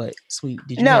 but Sweet,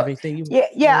 did you have anything?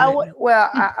 I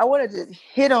wanted to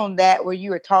hit on that where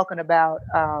you were talking about,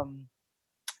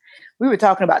 we were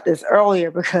talking about this earlier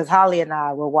because Holly and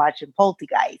I were watching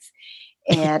Poltergeist,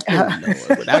 and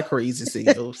that crazy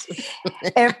seals.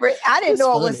 And I didn't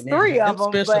know it was three of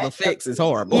them. Special effects is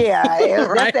horrible. Yeah,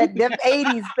 right? That's them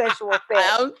 80s special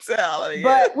effects. I'm telling you.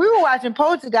 But we were watching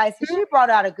Poltergeist, and she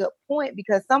brought out a good point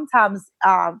because sometimes,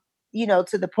 to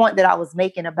the point that I was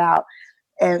making about,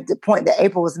 and the point that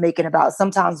April was making about,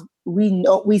 sometimes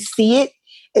we see it,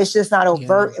 it's just not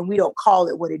overt, and we don't call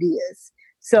it what it is.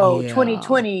 So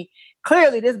 2020.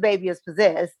 Clearly, this baby is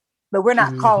possessed, but we're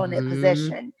not calling it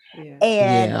possession. Yeah.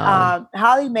 And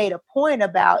Holly made a point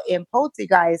about in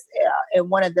Poltergeist, in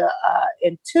one of the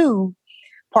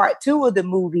part two of the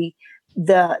movie,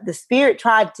 the spirit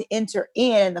tried to enter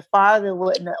in, and the father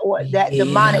wouldn't, or that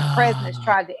demonic presence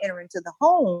tried to enter into the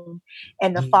home,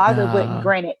 and the father wouldn't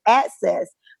grant it access.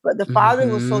 But the father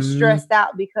was so stressed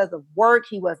out because of work,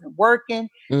 he wasn't working.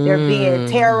 They're being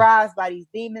terrorized by these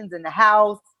demons in the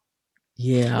house.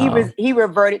 Yeah. He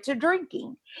reverted to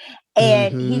drinking.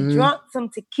 And he drunk some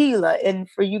tequila. And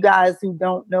for you guys who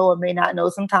don't know or may not know,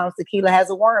 sometimes tequila has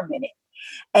a worm in it.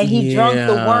 And he drunk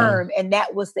the worm, and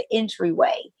that was the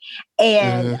entryway.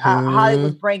 And Holly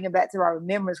was bringing back to our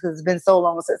remembrance, because it's been so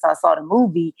long since I saw the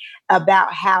movie,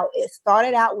 about how it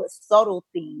started out with subtle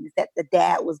things that the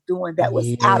dad was doing that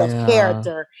was out of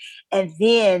character. And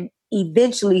then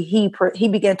eventually he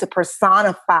began to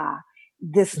personify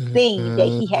this thing that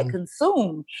he had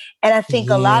consumed. And I think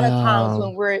a lot of times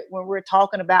when we're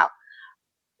talking about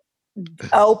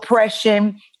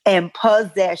oppression and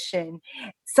possession,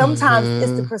 sometimes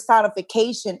it's the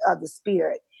personification of the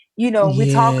spirit. You know,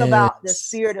 we talk about the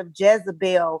spirit of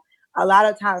Jezebel. A lot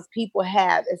of times people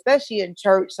have, especially in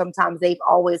church, sometimes they've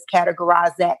always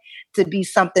categorized that to be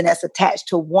something that's attached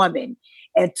to a woman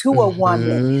and to a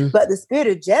woman. But the spirit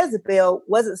of Jezebel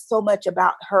wasn't so much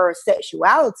about her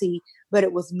sexuality, but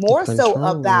it was more so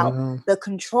about the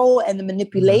control and the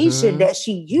manipulation that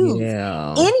she used.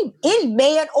 Any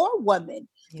man or woman.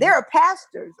 There are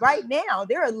pastors right now,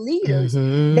 there are leaders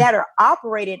that are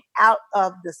operating out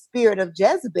of the spirit of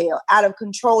Jezebel, out of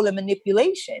control and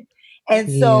manipulation.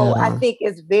 And so I think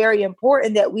it's very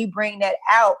important that we bring that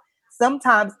out.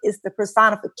 Sometimes it's the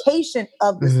personification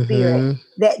of the spirit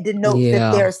that denotes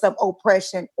that there's some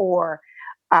oppression or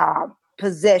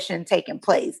possession taking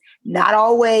place. Not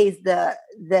always the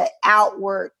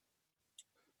outward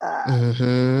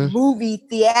movie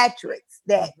theatrics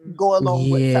that go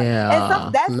along with something.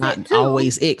 And that's not it too.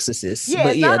 Always exorcists. Yeah,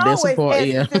 but not that's always a part.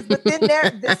 exorcists, but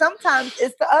then sometimes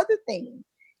it's the other thing.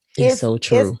 It's so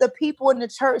true. It's the people in the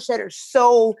church that are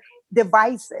so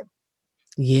divisive.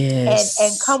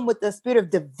 And come with the spirit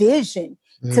of division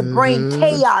to bring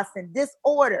chaos and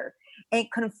disorder and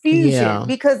confusion,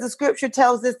 because the scripture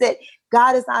tells us that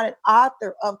God is not an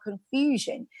author of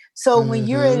confusion. So when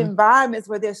you're in environments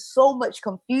where there's so much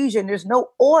confusion, there's no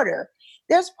order,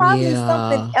 there's probably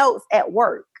something else at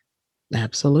work.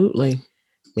 Absolutely.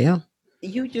 Yeah.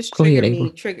 You just triggered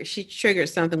me. She triggered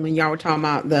something when y'all were talking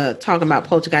about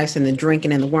poltergeist and the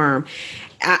drinking and the worm.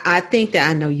 I think that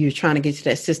I know you're trying to get to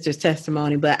that sister's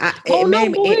testimony, but it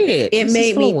made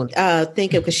me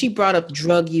think of, because she brought up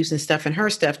drug use and stuff and her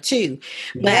stuff too.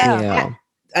 But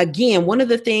again, one of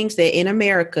the things that in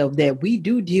America that we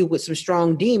do deal with some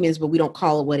strong demons, but we don't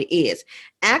call it what it is.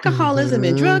 Alcoholism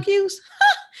and drug use.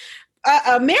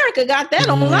 America got that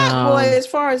on lock, boy, as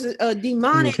far as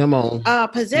demonic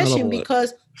possession,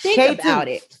 because think about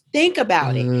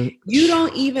it. You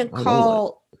don't even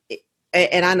call,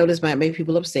 and I know this might make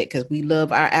people upset because we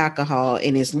love our alcohol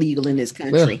and it's legal in this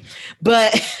country,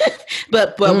 but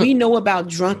we know about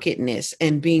drunkenness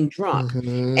and being drunk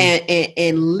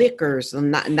and liquors,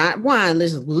 not wine,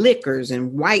 liquors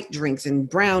and white drinks and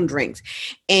brown drinks,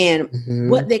 and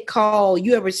what they call,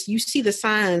 you see the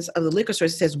signs of the liquor store, it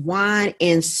says wine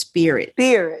and spirits.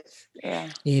 Yeah.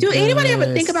 Do anybody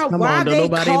ever think about why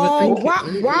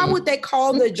would they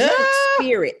call the drink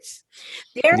spirits?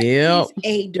 There is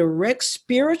a direct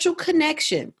spiritual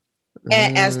connection,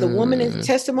 as the woman in the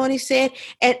testimony said,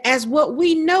 and as what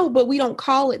we know, but we don't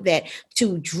call it that,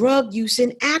 to drug use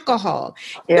and alcohol.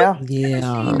 Never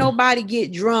seen nobody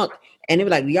get drunk and they were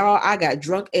like, y'all, I got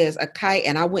drunk as a kite,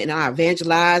 and I went and I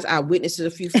evangelized. I witnessed a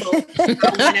few folks. I went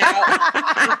out.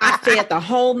 I fed the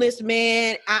homeless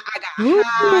man. I got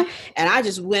high, and I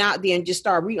just went out there and just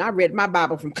started reading. I read my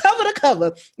Bible from cover to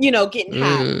cover, getting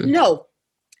high. No.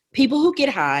 People who get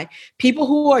high, people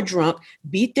who are drunk,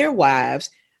 beat their wives,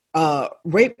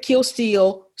 rape, kill,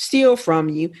 steal from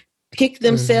you, kick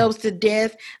themselves to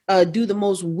death, do the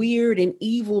most weird and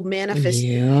evil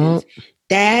manifestations.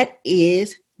 That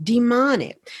is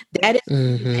demonic. That is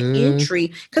an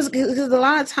entry. Because a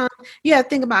lot of times,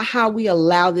 think about how we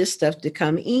allow this stuff to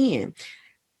come in.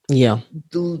 Yeah.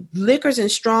 The liquors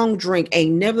and strong drink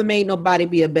ain't never made nobody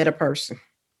be a better person.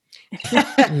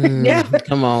 Never.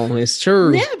 Come on, it's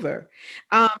true. Never.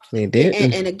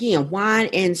 And again, wine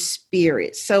and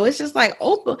spirits. So it's just like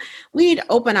we need to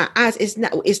open our eyes. It's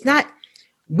not.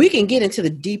 We can get into the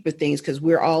deeper things because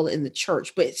we're all in the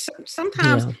church, but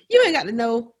sometimes you ain't got to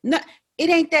know. It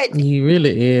ain't that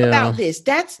deep about this.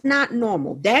 That's not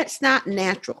normal. That's not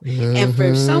natural. And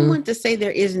for someone to say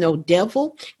there is no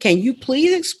devil, can you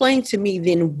please explain to me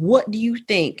then, what do you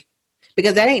think?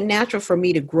 Because that ain't natural for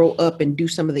me to grow up and do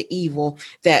some of the evil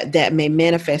that may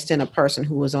manifest in a person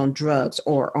who is on drugs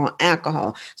or on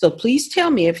alcohol. So please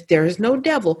tell me, if there is no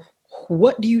devil,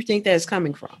 what do you think that is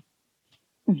coming from?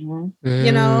 You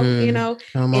know.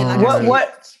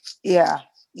 What? Yeah.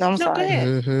 No, I'm sorry. Go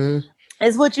ahead.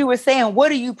 It's what you were saying.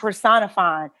 What are you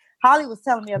personifying? Holly was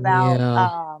telling me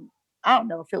about I don't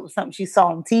know if it was something she saw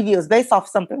on TV. It was based off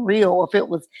something real, or if it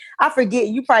was, I forget.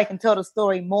 You probably can tell the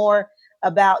story more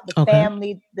about the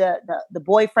family, the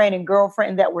boyfriend and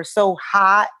girlfriend that were so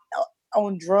high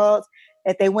on drugs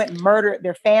that they went and murdered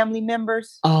their family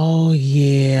members. Oh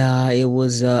yeah, it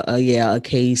was a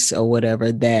case or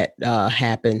whatever that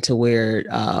happened to where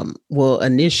well,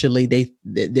 initially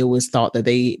there was thought that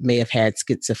they may have had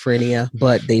schizophrenia,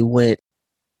 but they went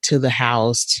to the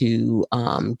house to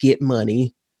get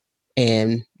money,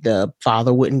 and the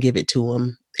father wouldn't give it to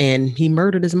him, and he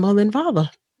murdered his mother and father.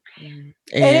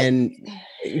 And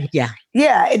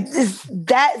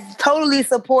that totally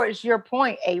supports your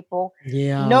point, April.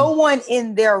 Yeah, no one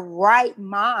in their right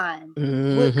mind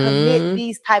would commit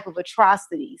these type of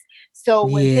atrocities. So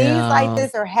when things like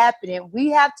this are happening, we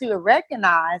have to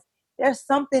recognize there's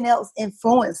something else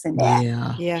influencing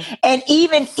that. And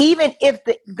even if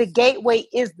the gateway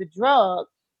is the drug,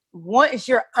 once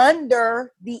you're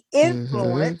under the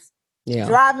influence,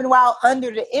 driving while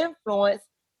under the influence,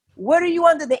 what are you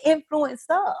under the influence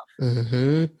of?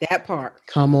 That part.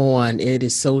 Come on. It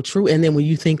is so true. And then when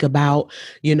you think about,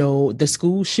 the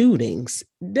school shootings,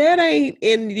 that ain't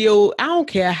in your, I don't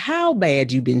care how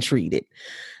bad you've been treated.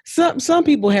 Some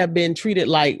people have been treated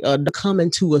like come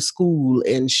into a school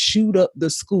and shoot up the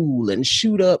school and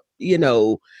shoot up,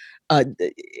 it's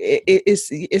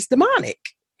demonic.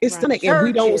 It's demonic, and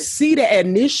we don't see that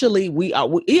initially.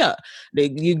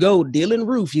 You go Dylan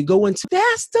Roof, you go into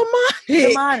that's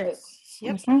demonic.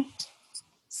 Yep.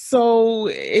 So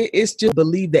it's just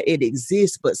believe that it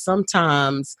exists, but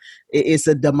sometimes it's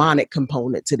a demonic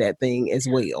component to that thing as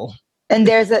well. And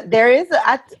there is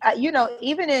I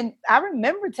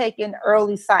remember taking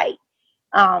early psych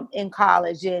in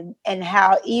college, and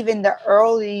how even the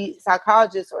early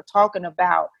psychologists are talking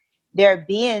about there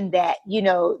being that,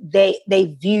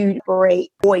 they viewed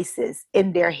voices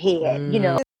in their head,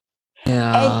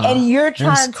 and you're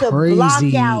trying to block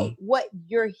out what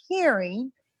you're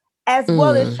hearing, as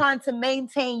well as trying to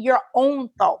maintain your own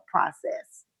thought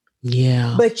process.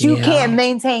 But you can't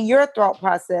maintain your thought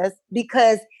process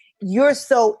because you're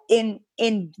so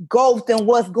engulfed in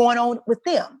what's going on with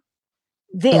them,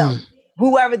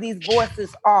 whoever these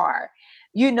voices are,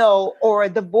 or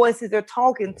the voices are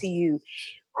talking to you.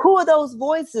 Who are those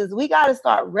voices? We got to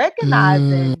start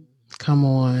recognizing. Come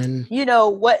on.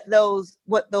 What those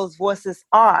voices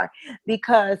are,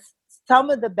 because some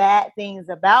of the bad things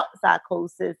about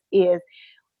psychosis is,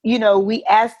 we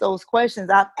ask those questions.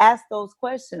 I've asked those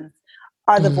questions.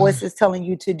 Are the voices telling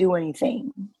you to do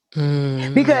anything?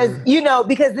 Because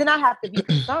then I have to be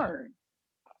concerned.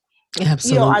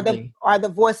 Absolutely. Are the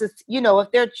voices,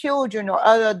 if they're children or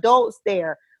other adults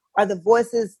there, are the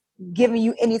voices giving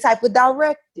you any type of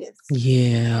directives?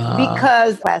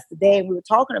 Because last day we were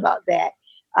talking about that,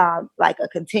 like a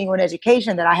continuing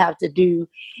education that I have to do.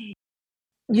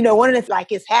 One of the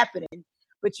it's happening,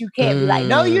 but you can't be like,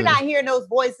 no, you're not hearing those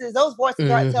voices. Those voices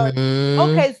aren't telling you.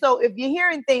 Okay, so if you're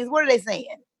hearing things, what are they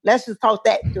saying? Let's just talk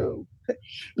that through.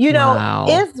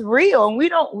 It's real, and we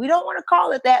don't want to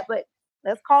call it that, but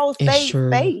let's call spade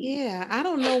spade. Yeah, I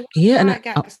don't know why I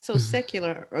got so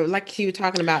secular, or like you were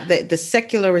talking about the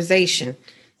secularization.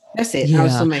 That's it. I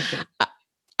was so making.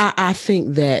 I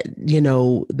think that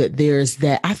that there's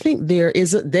that. I think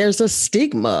there's a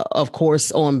stigma, of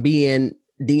course, on being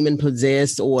demon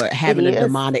possessed or having a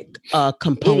demonic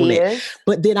component.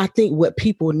 But then I think what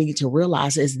people need to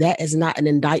realize is that is not an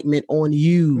indictment on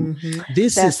you.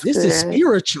 This is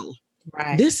spiritual.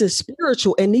 Right. This is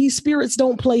spiritual, and these spirits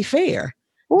don't play fair.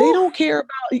 Ooh. They don't care about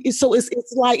it. So it's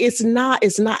like it's not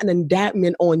an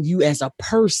indictment on you as a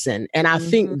person. And I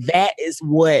think that is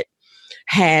what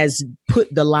has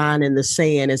put the line in the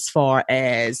sand as far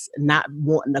as not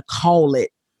wanting to call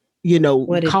it,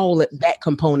 call it that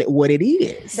component what it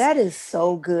is. That is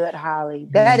so good, Holly.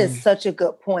 That is such a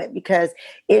good point, because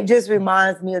it just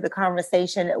reminds me of the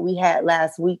conversation that we had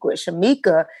last week with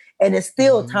Shamika, and it's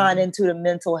still tying into the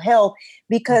mental health,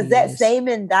 because that same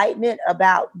indictment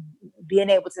about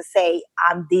being able to say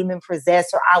I'm demon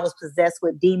possessed or I was possessed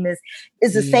with demons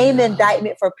is the same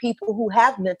indictment for people who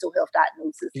have mental health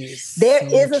diagnoses. There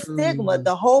is a stigma.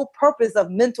 The whole purpose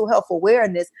of mental health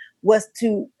awareness was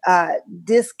to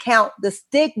discount the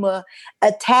stigma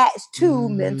attached to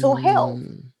mental health.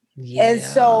 And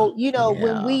so,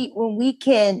 when we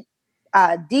can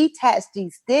detach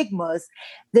these stigmas,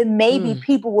 then maybe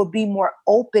people will be more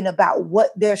open about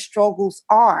what their struggles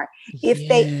are. If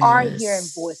they are hearing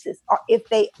voices, or if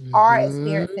they are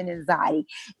experiencing anxiety,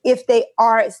 if they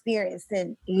are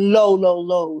experiencing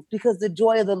lows, because the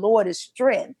joy of the Lord is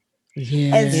strength.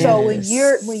 And so when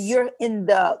you're in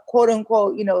the quote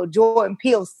unquote, Jordan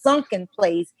Peele sunken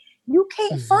place, you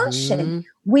can't function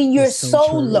when you're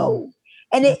so low.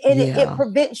 And it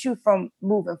prevents you from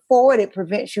moving forward. It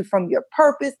prevents you from your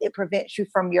purpose. It prevents you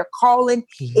from your calling.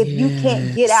 If you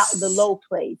can't get out the low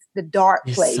place, the dark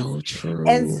place. So true.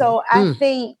 And so I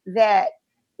think that,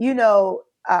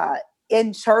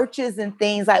 in churches and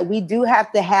things, like, we do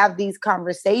have to have these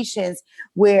conversations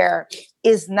where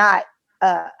it's not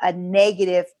a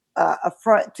negative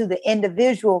affront to the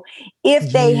individual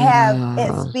if they have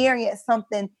experienced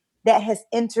something that has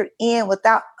entered in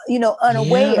without,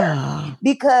 unaware,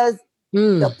 because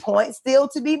the point still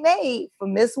to be made for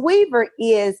Miss Weaver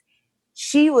is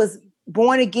she was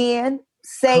born again,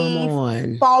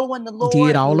 saved, following the Lord,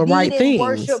 did all the right things.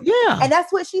 Worship. And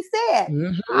that's what she said.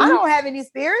 I don't have any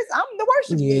spirits. I'm the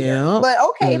worship leader. But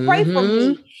okay, pray for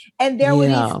me. And there were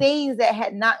these things that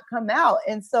had not come out.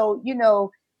 And so,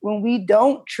 when we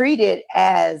don't treat it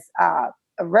as a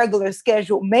regular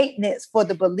scheduled maintenance for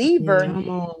the believer,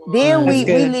 then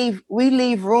we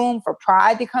leave room for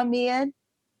pride to come in,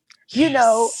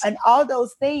 and all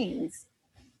those things.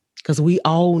 Because we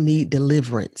all need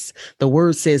deliverance. The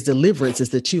word says deliverance is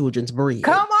the children's bread.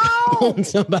 Come on.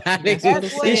 Somebody.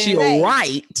 Is she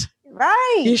right?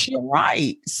 Right. Is she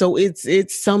right? So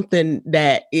it's something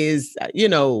that is,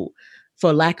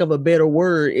 for lack of a better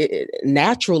word,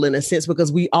 natural in a sense,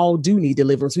 because we all do need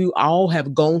deliverance. We all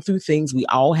have gone through things. We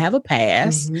all have a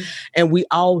past, and we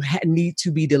all need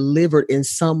to be delivered in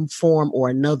some form or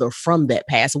another from that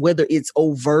past, whether it's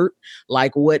overt,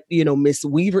 like what, Miss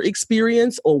Weaver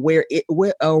experienced, or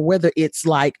whether it's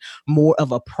like more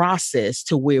of a process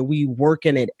to where we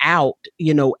working it out,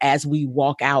 as we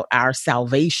walk out our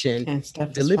salvation.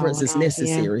 And deliverance is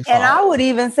necessary. And I would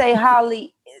even say,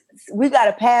 Holly, we got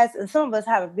a past, and some of us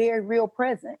have a very real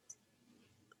present.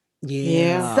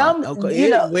 Some, still going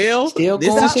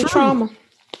through trauma.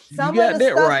 Some of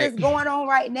the stuff that's going on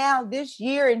right now this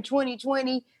year in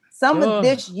 2020, some of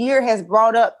this year has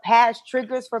brought up past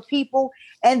triggers for people.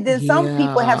 And then some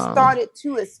people have started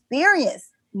to experience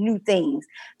new things.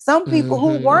 Some people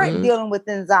who weren't dealing with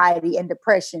anxiety and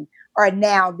depression are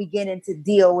now beginning to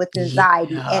deal with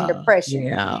anxiety and depression.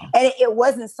 And it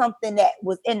wasn't something that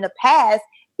was in the past.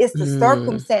 It's the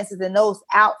circumstances and those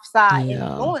outside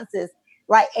influences.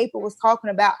 Like April was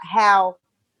talking about how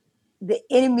the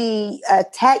enemy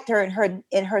attacked her in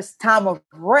her time of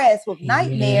rest with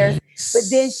nightmares, but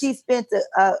then she spent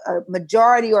a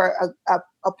majority or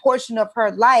a portion of her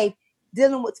life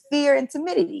dealing with fear and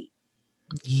timidity.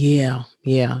 And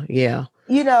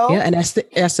that's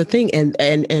the thing,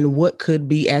 and what could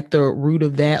be at the root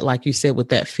of that, like you said, with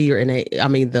that fear, and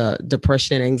the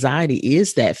depression and anxiety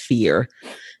is that fear.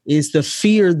 Is the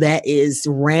fear that is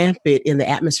rampant in the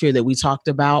atmosphere that we talked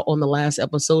about on the last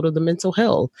episode of the mental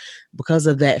health. Because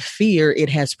of that fear, it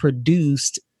has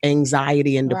produced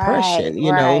anxiety and depression,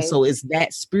 so it's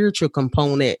that spiritual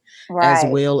component as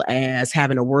well as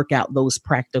having to work out those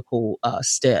practical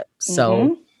steps.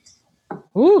 So,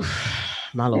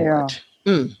 my Lord.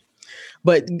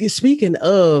 But speaking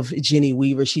of Jenny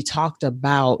Weaver, she talked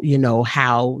about,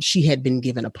 how she had been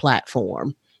given a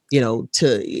platform,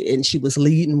 and she was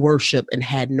leading worship and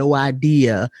had no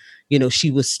idea, she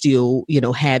was still,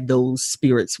 had those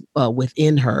spirits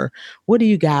within her. What do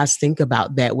you guys think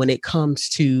about that when it comes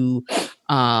to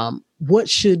what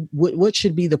should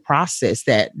be the process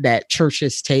that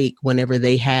churches take whenever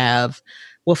they have?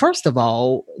 Well, first of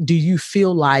all, do you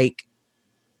feel like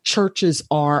churches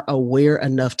are aware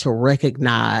enough to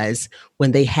recognize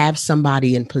when they have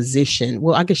somebody in position?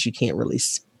 Well, I guess you can't really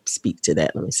speak to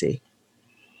that. Let me see.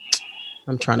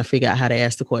 I'm trying to figure out how to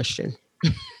ask the question.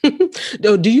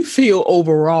 Do you feel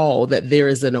overall that there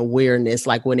is an awareness,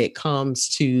 like when it comes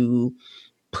to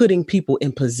putting people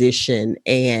in position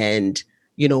and,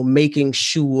 making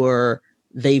sure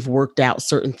they've worked out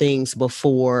certain things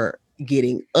before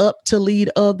getting up to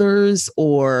lead others?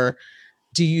 Or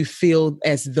do you feel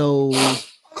as though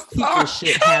people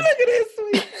should have...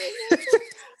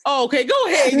 Oh, okay, go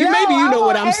ahead. Maybe you know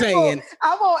what I'm saying.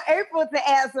 I want April to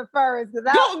answer first.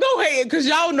 Go ahead, because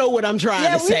y'all know what I'm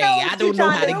trying to say. I don't know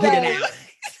how to get it out.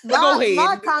 Go ahead.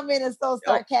 My comment is so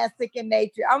sarcastic in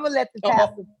nature. I'm going to let the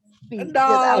pastor speak.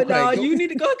 No, you need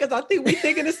to go, because I think we're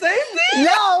thinking the same thing.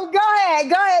 No, go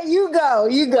ahead. You go.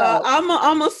 I'm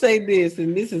going to say this,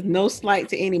 and this is no slight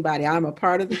to anybody. I'm a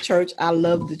part of the church. I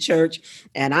love the church,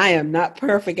 and I am not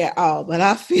perfect at all, but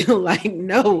I feel like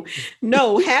no,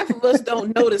 half of us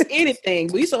don't notice anything.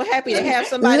 We're so happy to have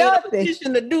somebody in a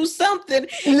position to do something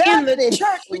in the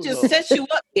church. We just set you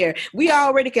up there. We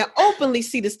already can openly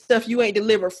see the stuff you ain't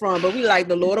delivered from, but we like,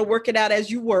 the Lord will work it out as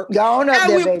you work. We're going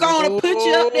to put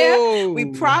you up there. We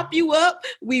prop you up.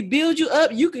 We build you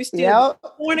up. You can still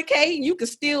fornicate. You can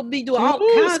still be doing all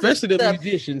kinds especially of stuff. The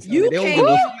musicians. You can't.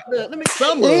 Let me.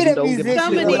 Some of them don't give a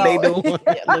fuck what they doing.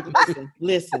 Look,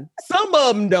 listen. Some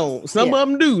of them don't. Some of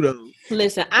them do though.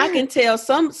 Listen, I can tell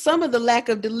some of the lack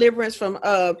of deliverance from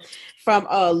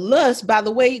lust by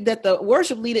the way that the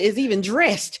worship leader is even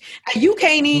dressed. You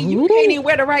can't even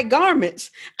wear the right garments.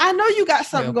 I know you got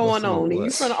something going on in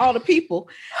front of all the people.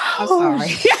 I'm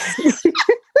sorry.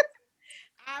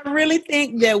 I really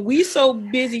think that we so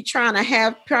busy trying to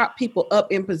have prop people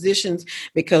up in positions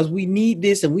because we need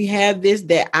this and we have this,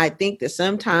 that I think that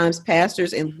sometimes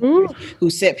pastors and who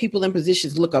set people in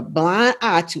positions look a blind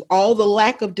eye to all the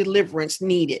lack of deliverance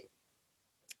needed.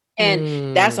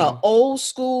 And that's an old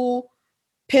school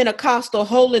Pentecostal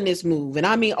holiness move. And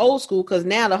I mean old school because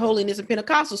now the holiness and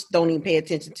Pentecostals don't even pay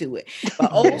attention to it. But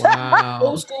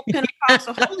old school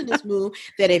Pentecostal holiness move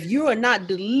that if you are not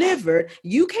delivered,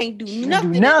 you can't do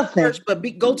nothing in the church but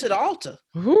go to the altar.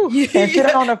 And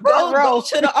sit on the front row. Go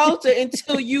to the altar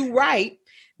until you right.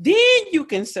 Then you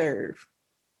can serve.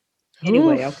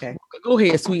 Anyway, okay. Go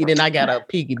ahead, sweet. And I got to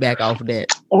piggyback off of that.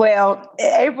 Well,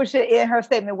 April should end her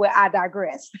statement where I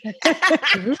digress.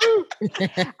 I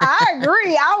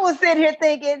agree. I was sitting here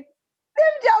thinking,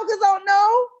 them jokers don't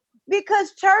know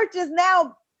because church is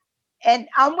now, and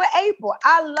I'm with April.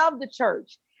 I love the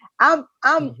church. I'm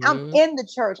in the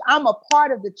church. I'm a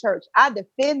part of the church. I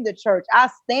defend the church. I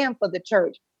stand for the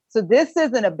church. So this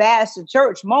isn't a bash the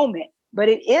church moment, but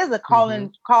it is a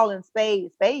calling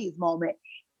spades moment.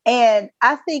 And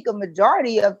I think a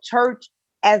majority of church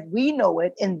as we know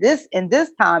it in this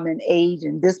time and age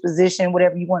and disposition,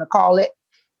 whatever you want to call it,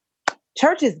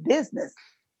 church is business.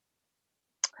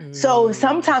 So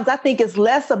sometimes I think it's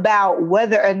less about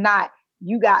whether or not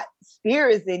you got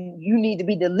spirits and you need to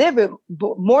be delivered,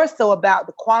 but more so about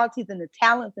the qualities and the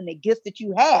talents and the gifts that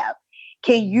you have.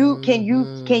 Can you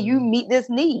meet this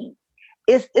need?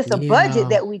 It's a budget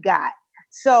that we got.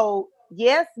 So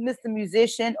yes, Mr.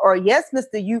 Musician, or yes,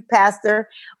 Mr. Youth Pastor,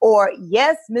 or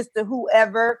yes, Mr.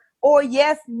 Whoever, or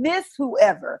yes, Miss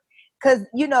Whoever. Because,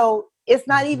 it's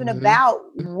not even about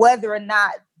whether or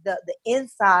not the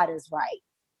inside is right.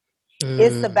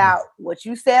 It's about what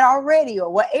you said already, or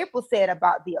what April said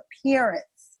about the appearance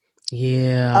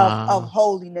of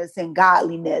holiness and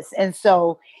godliness. And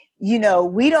so, we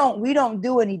don't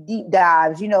do any deep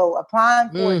dives, applying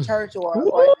for a church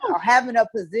or having a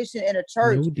position in a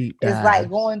church is like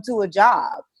going to a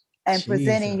job and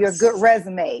presenting your good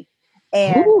resume.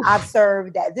 And I've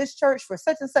served at this church for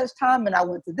such and such time, and I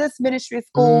went to this ministry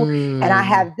school, and I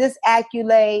have this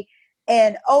accolade.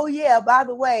 And oh yeah, by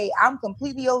the way, I'm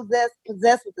completely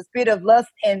possessed with the spirit of lust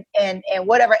and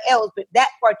whatever else, but that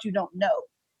part you don't know.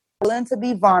 Willing to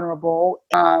be vulnerable.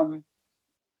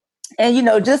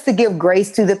 And, just to give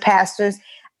grace to the pastors,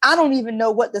 I don't even know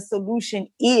what the solution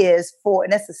is for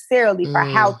necessarily for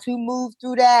how to move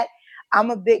through that. I'm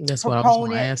a big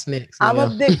proponent. I'm a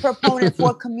big proponent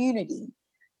for community.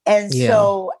 And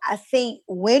so I think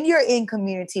when you're in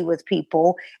community with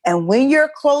people and when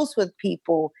you're close with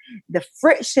people, the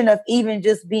friction of even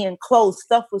just being close,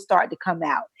 stuff will start to come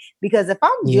out. Because if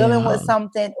I'm dealing with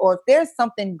something, or if there's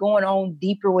something going on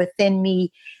deeper within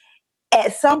me,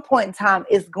 at some point in time,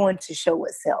 it's going to show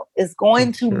itself. It's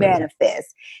going to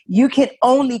manifest. You can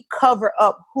only cover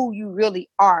up who you really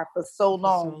are for so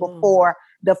long before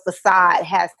the facade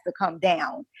has to come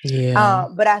down.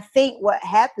 But I think what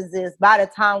happens is by the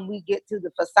time we get to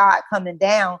the facade coming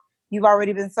down, you've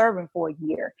already been serving for a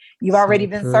year. You've already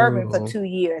been serving for 2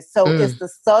 years. So it's the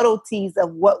subtleties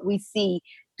of what we see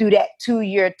through that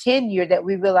 2-year tenure that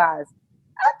we realize,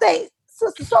 I think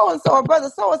sister so-and-so or brother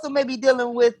so-and-so may be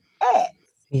dealing with X.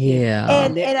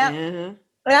 And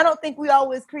I don't think we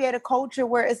always create a culture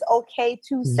where it's okay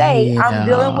to say, I'm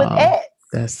dealing with X.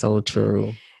 That's so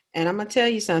true. And I'm going to tell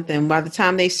you something. By the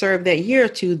time they serve that year or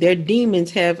two, their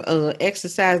demons have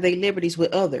exercised their liberties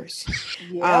with others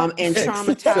and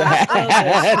traumatized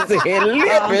others.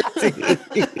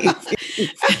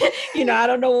 I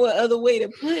don't know what other way to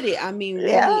put it. I mean,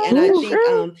 really. And I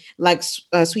think, like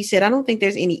Sweet said, I don't think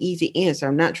there's any easy answer.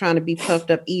 I'm not trying to be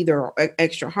puffed up either or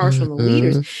extra harsh on the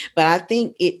leaders. But I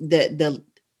think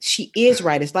she is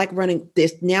right. It's like running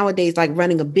this nowadays, like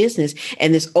running a business,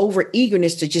 and this over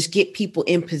eagerness to just get people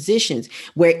in positions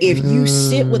where if you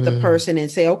sit with the person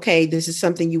and say, okay, this is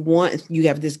something you want, you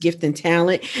have this gift and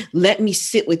talent, let me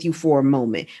sit with you for a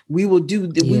moment. We will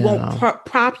we won't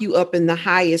prop you up in the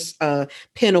highest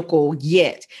pinnacle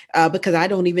yet, because I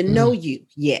don't even know you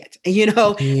yet, and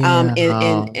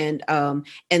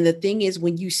the thing is,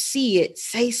 when you see it,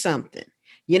 say something.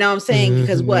 You know what I'm saying?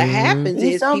 Because what happens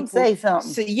see is something, people say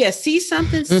something. see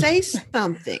something, say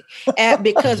something.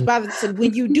 Because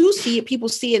when you do see it, people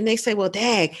see it and they say, well,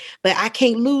 dang, but I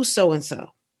can't lose so and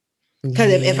so.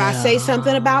 Because if I say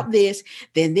something about this,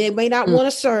 then they may not want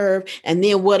to serve. And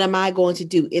then what am I going to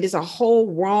do? It is a whole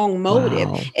wrong motive.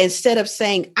 Wow. Instead of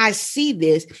saying, I see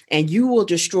this and you will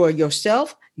destroy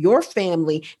yourself, your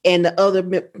family, and the other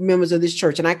members of this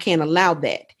church. And I can't allow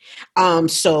that.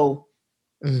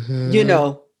 You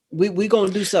know, we're going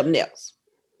to do something else.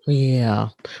 Yeah.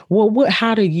 Well,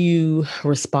 how do you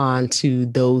respond to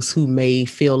those who may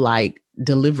feel like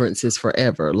deliverance is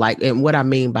forever? Like, and what I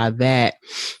mean by that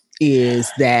is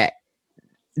that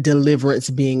deliverance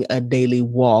being a daily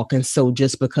walk. And so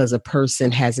just because a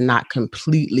person has not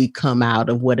completely come out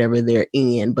of whatever they're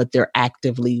in, but they're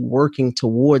actively working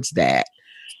towards that,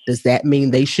 does that mean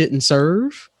they shouldn't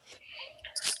serve?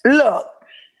 Look.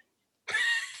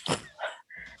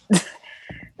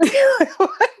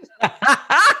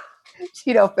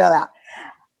 She don't fell out.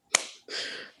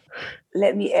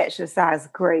 Let me exercise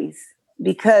grace,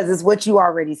 because it's what you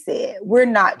already said. We're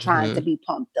not trying to be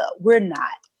pumped up. We're not.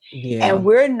 Yeah. And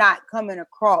we're not coming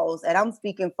across, and I'm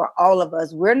speaking for all of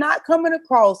us, we're not coming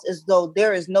across as though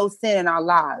there is no sin in our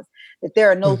lives, that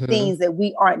there are no things that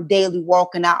we aren't daily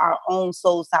walking out our own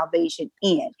soul salvation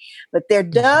in. But there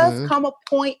does come a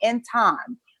point in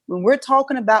time when we're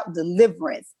talking about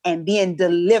deliverance and being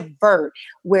delivered,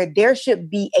 where there should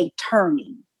be a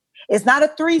turning. It's not a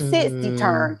 360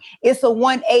 turn. It's a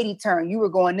 180 turn. You were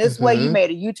going this way. You made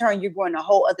a U-turn. You're going a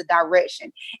whole other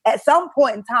direction. At some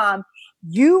point in time,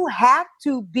 you have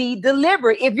to be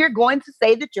delivered if you're going to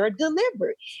say that you're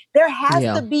delivered. There has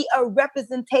to be a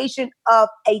representation of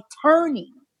a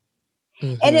turning.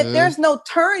 And if there's no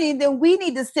turning, then we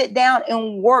need to sit down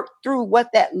and work through what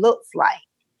that looks like.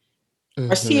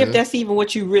 Or see if that's even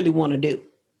what you really want to do.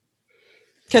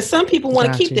 Because some people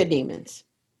want to keep their demons.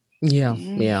 Yeah.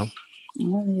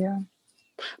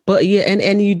 But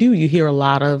and you hear a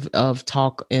lot of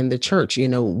talk in the church. You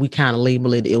know, we kind of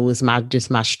label it was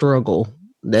my struggle.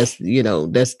 That's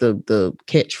the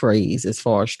catchphrase as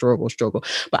far as struggle.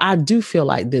 But I do feel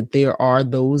like that there are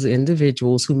those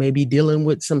individuals who may be dealing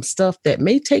with some stuff that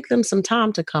may take them some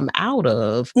time to come out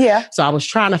of. Yeah. So I was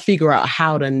trying to figure out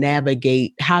how to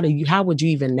navigate. How would you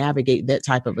even navigate that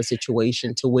type of a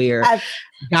situation to where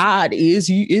God is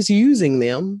using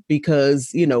them,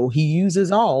 because, you know, he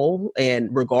uses all, and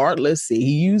regardless, he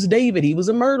used David. He was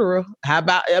a murderer. How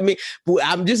about, I mean,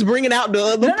 I'm just bringing out the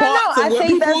other parts. No, I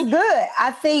think that's good.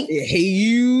 I think he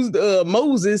used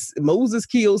Moses. Moses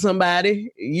killed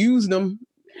somebody, used him.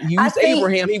 Used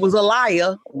Abraham. He was a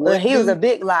liar. Well, he was a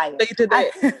big liar.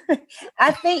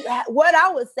 I think what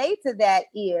I would say to that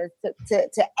is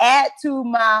to add to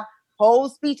my whole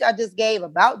speech I just gave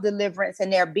about deliverance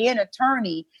and there being an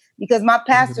attorney, because my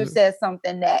pastor said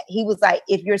something that he was like,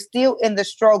 if you're still in the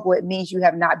struggle, it means you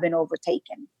have not been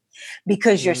overtaken,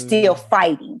 because you're still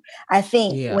fighting. I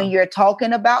think when you're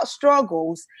talking about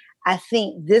struggles, I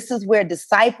think this is where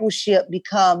discipleship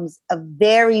becomes a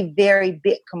very, very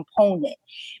big component,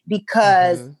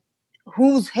 because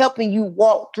who's helping you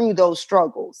walk through those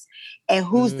struggles and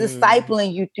who's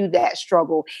discipling you through that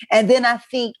struggle. And then I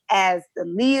think as the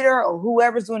leader or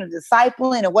whoever's doing the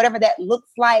discipling or whatever that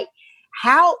looks like,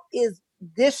 how is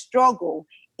this struggle,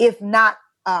 if not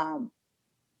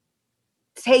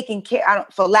taken care,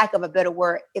 for lack of a better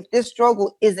word, if this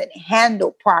struggle isn't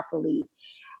handled properly,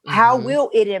 how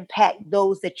will it impact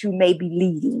those that you may be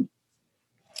leading?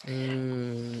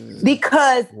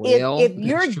 Because if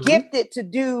you're gifted to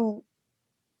do,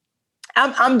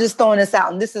 I'm just throwing this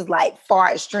out, and this is like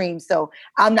far extreme. So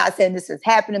I'm not saying this is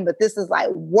happening, but this is like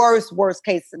worst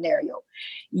case scenario.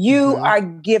 You are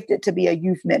gifted to be a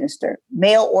youth minister,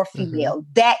 male or female.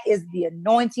 That is the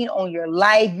anointing on your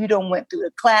life. You don't went through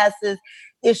the classes.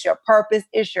 It's your purpose.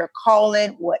 It's your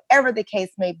calling, whatever the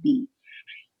case may be.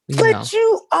 But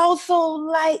you also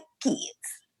like kids.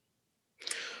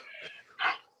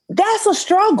 That's a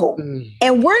struggle.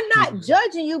 And we're not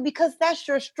judging you because that's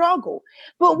your struggle.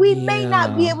 But we may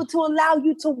not be able to allow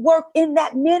you to work in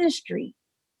that ministry.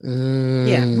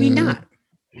 Yeah, we not.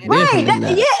 Right.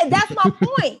 That's my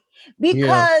point.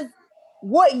 Because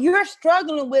what you're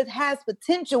struggling with has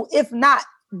potential, if not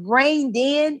reined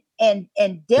in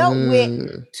and dealt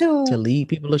with to lead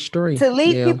people astray.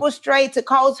 People astray, to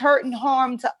cause hurt and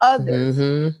harm to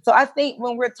others. So I think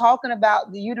when we're talking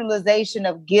about the utilization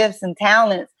of gifts and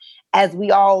talents as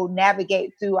we all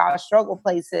navigate through our struggle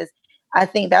places, I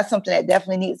think that's something that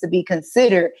definitely needs to be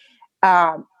considered.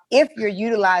 If you're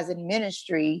utilizing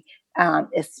ministry,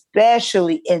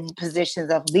 especially in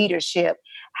positions of leadership,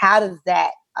 how does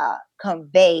that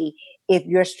convey if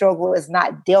your struggle is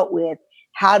not dealt with,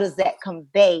 how does that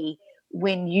convey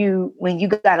when you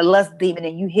got a lust demon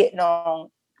and you hitting on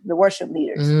the worship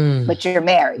leaders, but you're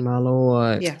married? My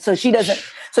Lord. Yeah. So she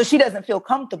doesn't feel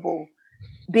comfortable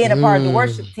being a part of the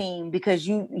worship team because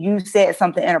you said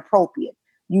something inappropriate.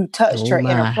 You touched her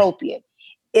inappropriate.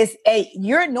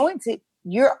 You're anointed.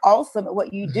 You're awesome at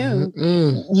what you do.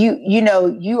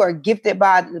 You are gifted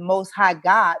by the Most High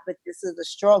God, but this is a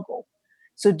struggle.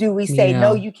 So do we say,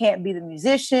 no, you can't be the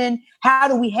musician? How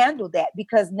do we handle that?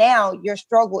 Because now your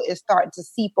struggle is starting to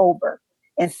seep over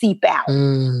and seep out.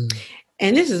 And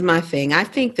this is my thing. I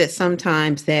think that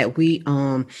sometimes that we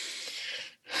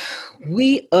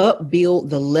upbuild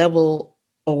the level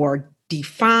or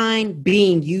define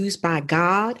being used by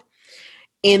God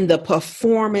in the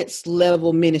performance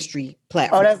level ministry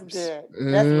platform. Oh, that's good.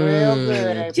 That's real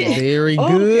good. Very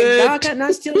good. God can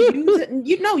not still use it. And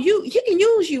he can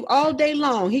use you all day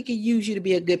long. He can use you to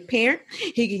be a good parent.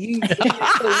 He can use you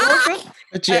to work.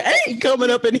 But you ain't coming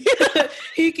up in here.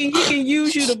 He can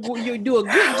use you to do a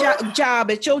good job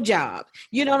at your job.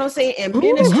 You know what I'm saying? And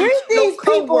minister to these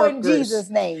people in Jesus'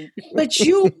 name. But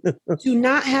you do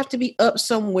not have to be up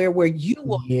somewhere where you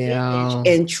will damage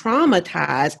and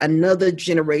traumatize another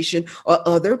generation or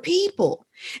other people.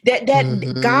 That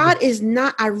God is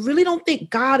not, I really don't think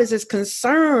God is as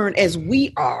concerned as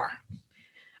we are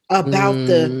about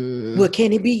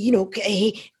can it be,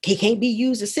 he can't be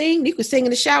used to sing. You can sing in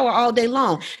the shower all day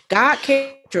long. God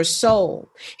cares your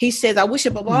soul. He says, I wish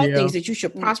above all things that you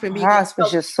should prosper and be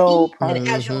your soul, and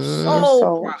as your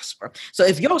soul prosper. So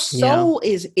if your soul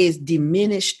is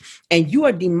diminished and you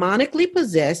are demonically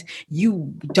possessed,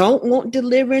 you don't want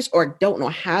deliverance or don't know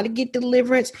how to get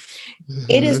deliverance,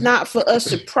 it is not for us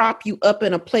to prop you up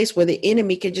in a place where the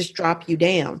enemy can just drop you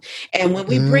down. And when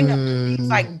we bring up things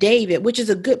like David, which is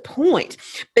a good point,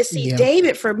 but see,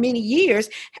 David for many years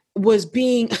was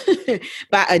being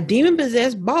by a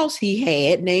demon-possessed boss he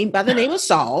had named by the name of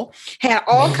Saul, had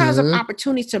all kinds of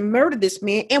opportunities to murder this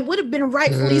man and would have been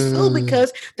rightfully so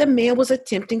because the man was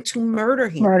attempting to murder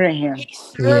him. He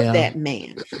served that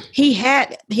man. He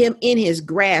had him in his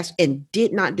grasp and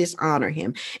did not dishonor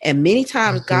him. And many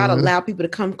times God allowed people to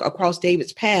come across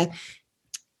David's path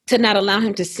to not allow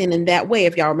him to sin in that way.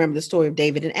 If y'all remember the story of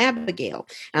David and Abigail.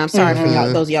 And I'm sorry for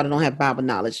y'all, those of y'all that don't have Bible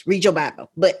knowledge, read your Bible.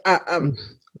 But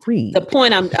the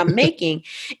point I'm making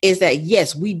is that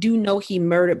yes, we do know he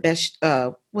murdered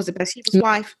Bathsheba's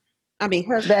wife? I mean,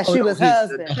 Bathsheba's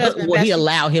husband. Well, he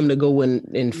allowed him to go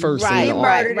in first.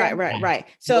 Right.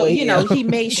 So he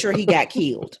made sure he got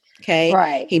killed. Okay,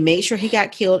 right. He made sure he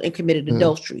got killed and committed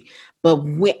adultery. But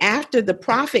after the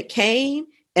prophet came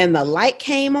and the light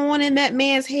came on in that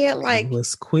man's head, like it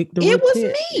was quick to it was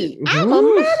me. I'm a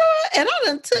murderer, and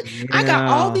I got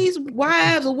all these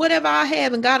wives or whatever I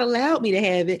have, and God allowed me to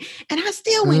have it, and I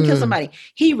still went and killed somebody.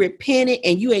 He repented,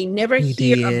 and you ain't never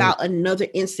hear about another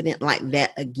incident like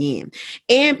that again.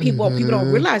 And people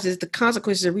don't realize is the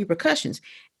consequences and repercussions.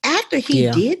 After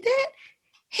he did that,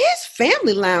 his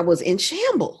family line was in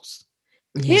shambles.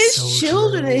 His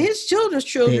children and his children's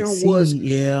children was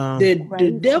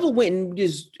the devil went and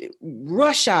just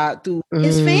rush out through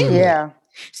his family. Yeah.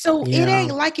 So it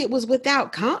ain't like it was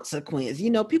without consequence.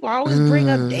 People always bring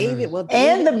up David. Well,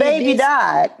 and the baby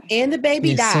died. And the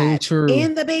baby died. So true.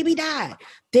 And the baby died.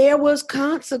 There was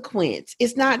consequence.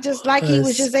 It's not just like he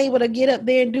was just able to get up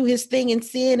there and do his thing and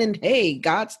sin and hey,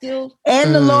 God still.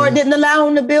 And the Lord didn't allow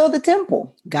him to build the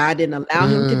temple. God didn't allow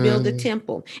him to build the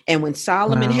temple. And when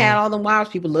Solomon had all the wives,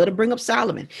 people love to bring up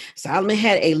Solomon. Solomon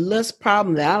had a lust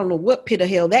problem that I don't know what pit of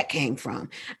hell that came from.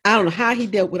 I don't know how he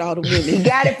dealt with all the women. He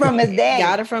got it from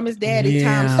his daddy.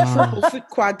 Times triple,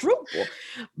 quadruple.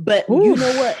 But you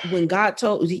know what? When God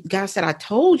said, I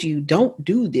told you, don't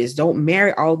do this. Don't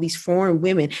marry all these foreign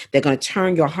women. They're going to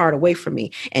turn your heart away from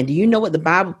me. And do you know what the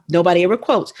Bible, nobody ever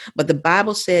quotes, but the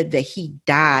Bible said that he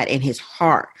died and his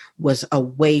heart was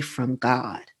away from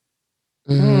God.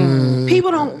 People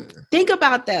don't think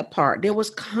about that part. There was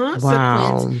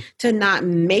consequence to not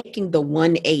making the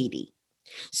 180.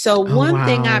 So one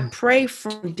thing I pray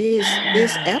from this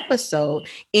episode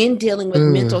in dealing with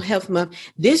mental health month,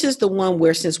 this is the one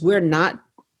where since we're not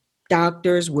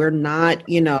doctors, we're not,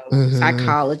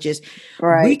 psychologists,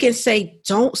 we can say,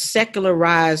 don't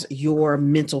secularize your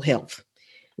mental health.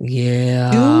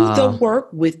 Yeah. Do the work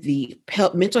with the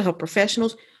mental health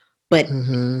professionals, but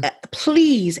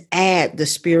please add the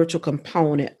spiritual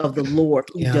component of the Lord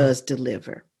who does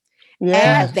deliver.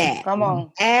 Add that. Come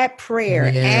on. Add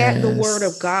prayer. Add the word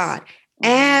of God.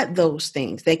 Add those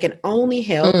things. They can only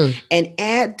help and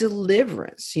add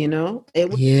deliverance, It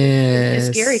would be a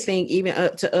scary thing even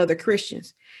to other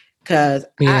Christians. Because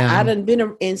I done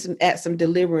been at some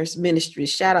deliverance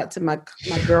ministries. Shout out to my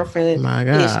girlfriend. My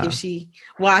God. If she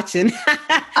watching.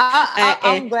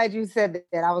 I'm glad you said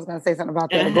that. I was going to say something about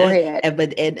that. Go ahead.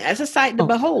 And that's a sight to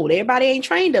behold. Everybody ain't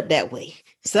trained up that way.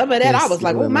 Some of that, I was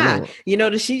like, oh my. You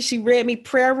know, she read me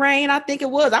Prayer Rain, I think it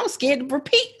was. I was scared to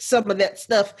repeat some of that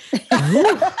stuff.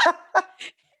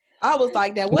 I was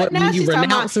like that. What now? She's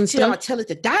talking about tell it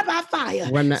to die by fire.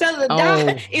 Tell it to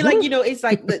die. It's like, you know, it's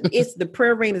like the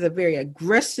prayer rain is a very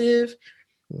aggressive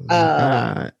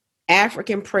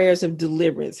African prayers of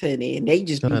deliverance, honey. And they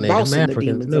just be bossing the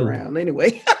demons around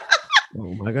anyway.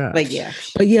 Oh my God.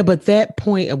 But that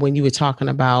point of when you were talking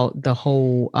about the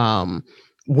whole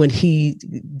when he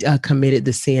committed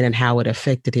the sin and how it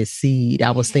affected his seed,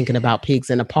 I was thinking about Pigs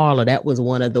in the Parlor. That was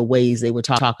one of the ways they were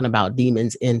talking about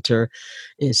demons enter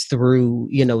is through,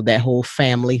 you know, that whole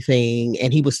family thing.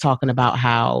 And he was talking about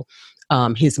how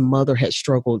his mother had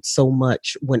struggled so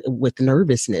much with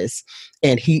nervousness,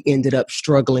 and he ended up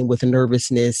struggling with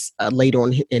nervousness later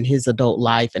on in his adult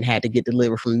life and had to get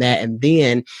delivered from that. And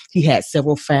then he had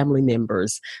several family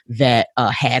members that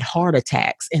had heart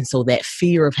attacks. And so that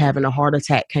fear of having a heart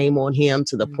attack came on him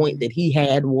to the point that he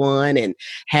had one and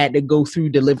had to go through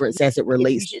deliverance as it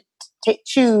relates. You should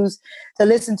choose to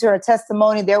listen to her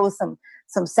testimony. There was some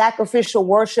sacrificial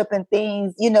worship and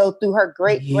things, you know, through her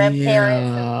great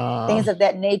grandparents and things of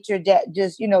that nature that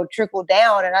just, you know, trickled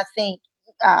down. And I think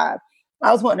I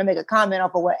was wanting to make a comment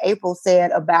off of what April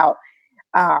said about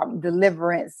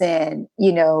deliverance and,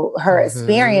 you know, her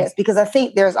experience, because I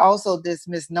think there's also this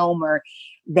misnomer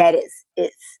that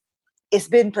it's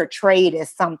been portrayed as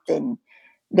something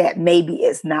that maybe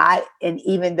it's not. And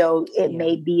even though it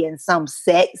may be in some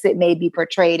sects, it may be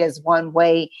portrayed as one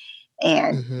way.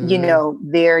 And, you know,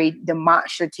 very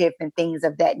demonstrative and things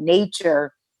of that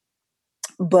nature.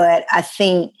 But I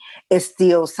think it's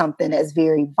still something that's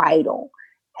very vital.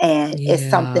 And it's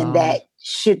something that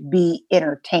should be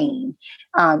entertained,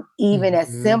 even as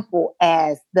simple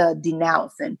as the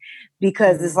denouncing.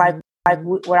 Because it's like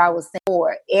what I was saying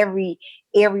before, every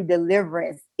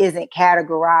deliverance isn't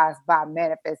categorized by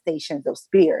manifestations of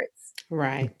spirits.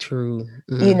 Right. True.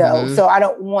 You know, so I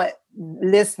don't want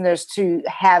listeners to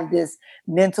have this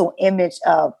mental image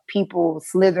of people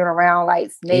slithering around like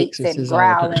snakes and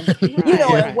growling, you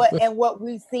know, and what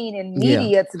we've seen in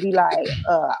media to be like,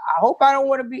 I hope I don't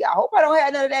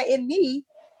have none of that in me.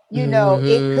 You know,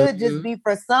 it could just be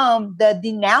for some the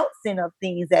denouncing of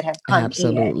things that have come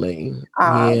in.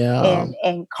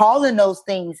 And calling those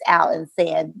things out and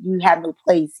saying you have no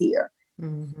place here.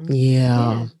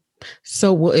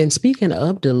 So, and speaking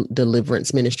of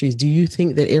deliverance ministries, do you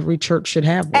think that every church should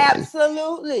have one?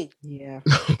 Absolutely. Yeah.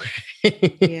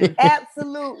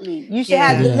 Absolutely. You should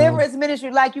have deliverance ministry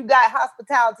like you got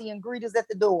hospitality and greeters at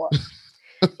the door.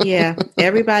 Yeah.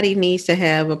 Everybody needs to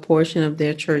have a portion of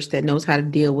their church that knows how to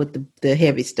deal with the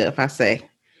heavy stuff, I say.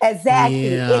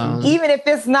 Exactly. Even if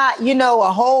it's not, you know,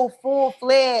 a whole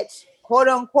full-fledged quote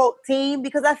unquote team,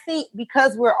 because I think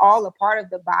because we're all a part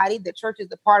of the body, the church is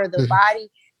a part of the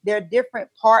body. There are different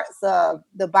parts of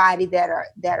the body that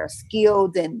are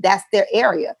skilled, and that's their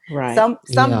area. Right. Some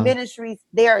ministries,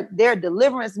 they're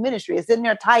deliverance ministry. It's in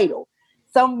their title.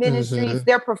 Some ministries,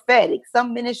 they're prophetic.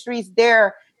 Some ministries,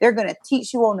 they're going to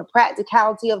teach you on the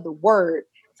practicality of the word.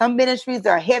 Some ministries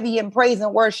are heavy in praise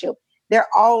and worship. They're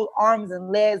all arms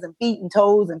and legs and feet and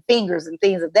toes and fingers and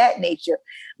things of that nature.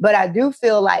 But I do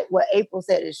feel like what April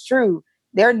said is true.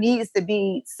 There needs to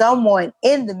be someone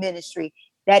in the ministry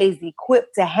that is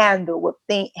equipped to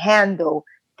handle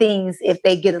things if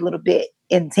they get a little bit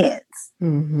intense.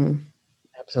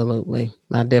 Absolutely.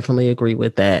 I definitely agree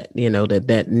with that. You know,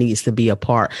 that needs to be a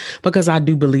part, because I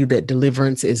do believe that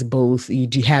deliverance is both. You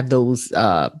do have those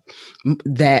talking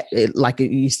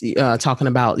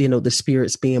about, you know, the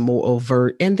spirits being more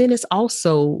overt. And then it's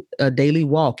also a daily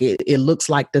walk. It looks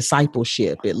like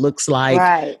discipleship. It looks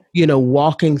like, you know,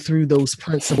 walking through those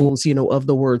principles, you know, of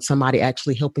the word, somebody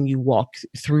actually helping you walk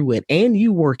through it, and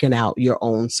you working out your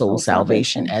own soul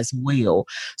salvation as well.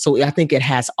 So I think it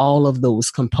has all of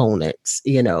those components,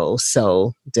 you know, so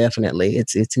definitely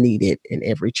it's needed in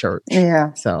every church.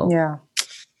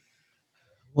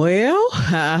 Well,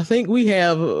 I think we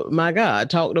have, my God,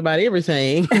 talked about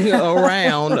everything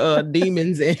around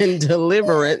demons and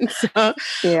deliverance.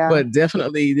 But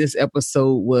definitely this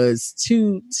episode was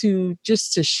to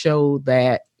just to show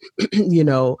that, you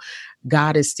know,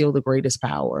 God is still the greatest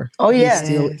power. Oh, yes.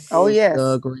 He still Yes. Oh, is yes.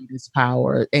 the greatest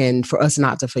power. And for us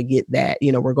not to forget that,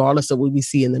 regardless of what we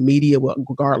see in the media,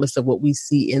 regardless of what we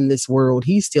see in this world,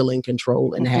 he's still in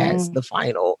control and has the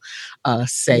final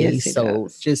say. Yes, he So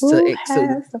does. just Who to, so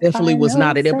has the definitely was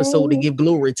not an final episode to say? give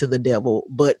glory to the devil,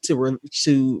 but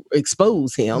to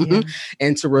expose him Yeah.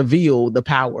 and to reveal the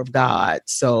power of God.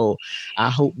 So I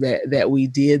hope that we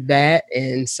did that.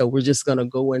 And so we're just going to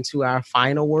go into our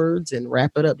final words and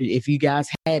wrap it up. If you guys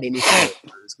had any final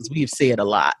words, because we've said a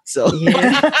lot. So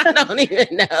Yeah. I don't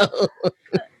even know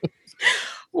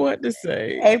what to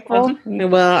say. April?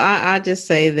 Well, I just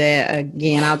say that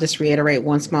again, I'll just reiterate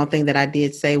one small thing that I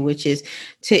did say, which is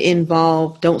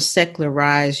don't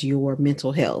secularize your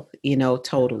mental health,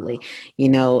 totally,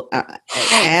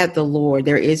 add the Lord.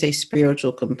 There is a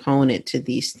spiritual component to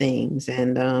these things.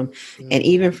 And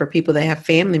even for people that have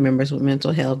family members with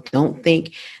mental health, don't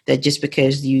think that just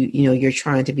because you're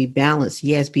trying to be balanced.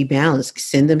 Yes, be balanced,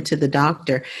 send them to the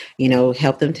doctor,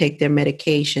 help them take their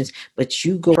medications, but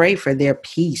you go pray for their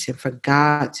peace and for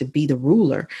God to be the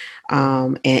ruler.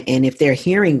 And if they're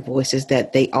hearing voices,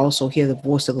 that they also hear the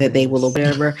voice of that they will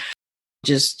whatever.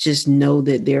 Just know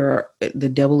that the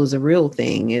devil is a real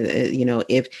thing.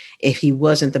 If he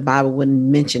wasn't, the Bible wouldn't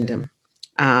mention him.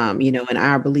 In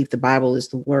our belief, the Bible is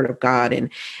the word of God.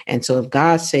 And so if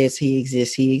God says he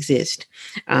exists, he exists.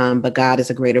 But God is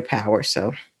a greater power.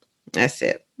 So that's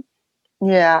it.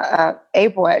 Yeah.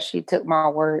 April actually took my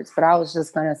words, but I was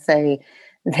just going to say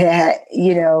that,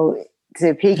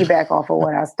 to piggyback off of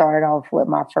what I started off with,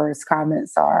 my first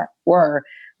comments were,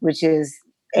 which is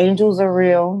angels are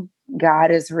real,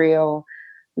 God is real,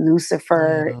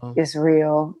 Lucifer is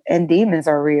real, and demons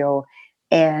are real.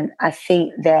 And I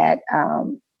think that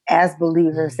as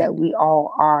believers that we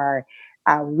all are,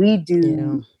 we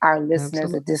do our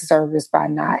listeners a disservice by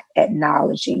not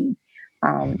acknowledging,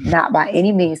 not by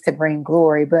any means to bring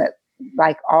glory, but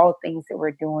like all things that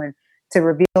we're doing to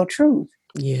reveal truth.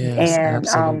 Yes,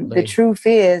 and the truth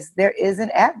is there is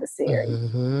an adversary.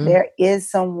 There is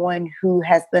someone who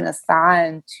has been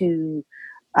assigned to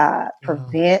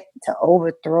prevent, to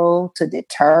overthrow, to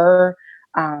deter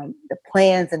the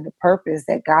plans and the purpose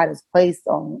that God has placed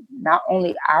on not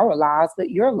only our lives,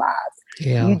 but your lives.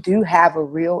 You do have a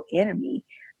real enemy.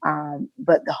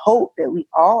 But the hope that we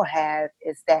all have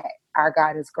is that our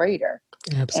God is greater.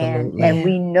 Absolutely. And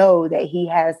we know that he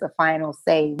has the final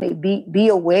say. Be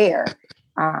aware,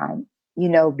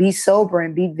 be sober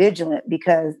and be vigilant,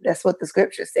 because that's what the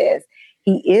scripture says.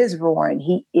 He is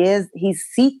roaring. He's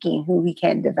seeking who he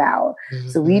can devour.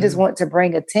 So we just want to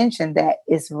bring attention that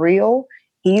it's real.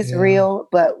 He's real,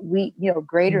 but we,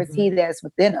 greater is he that's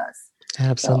within us.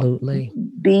 Absolutely. So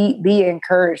be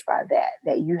encouraged by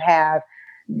that you have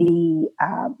the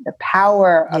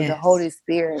power of the Holy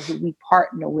Spirit, who we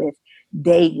partner with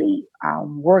daily,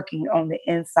 working on the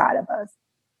inside of us.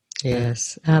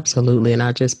 Yes, absolutely. And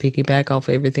I just piggyback off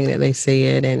everything that they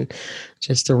said. And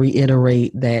just to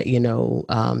reiterate that,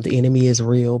 the enemy is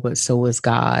real, but so is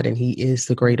God, and he is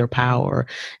the greater power,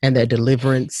 and that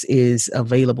deliverance is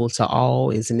available to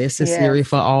all, is necessary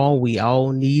for all. We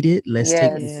all need it. Let's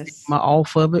take the stigma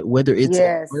off of it, whether it's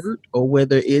overt or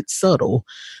whether it's subtle.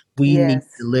 We need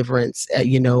deliverance,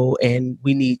 and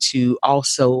we need to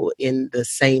also, in the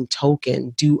same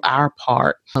token, do our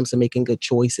part when it comes to making good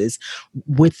choices.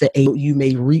 With the aid, you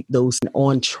may reap those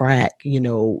on track,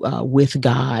 with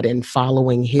God and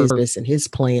following his purpose and his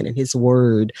plan and his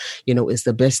word, is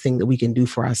the best thing that we can do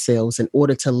for ourselves in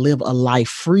order to live a life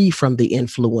free from the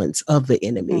influence of the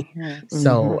enemy.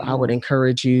 So I would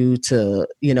encourage you to,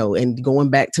 and going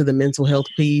back to the mental health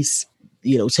piece,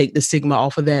 take the stigma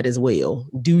off of that as well.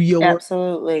 Do your work.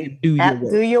 Absolutely. Do your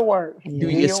work. Do your work. Do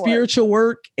your spiritual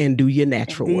work and do your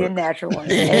natural work. Do your natural work.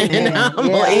 And I'm going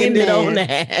to end it on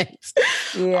that.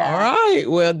 Yeah. All right.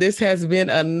 Well, this has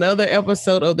been another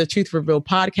episode of the Truth Revealed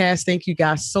podcast. Thank you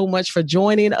guys so much for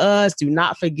joining us. Do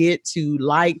not forget to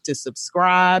like, to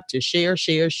subscribe, to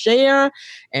share.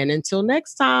 And until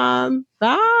next time,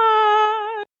 bye.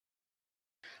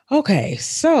 Okay,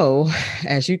 so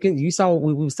as you saw what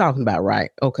we was talking about,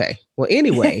 right? Okay. Well,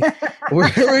 anyway,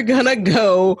 we're gonna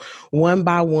go one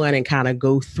by one and kind of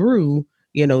go through,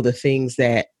 the things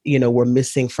that, were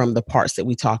missing from the parts that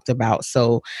we talked about.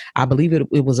 So I believe it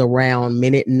was around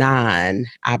minute 9,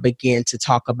 I began to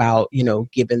talk about,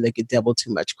 giving the devil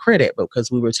too much credit, because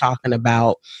we were talking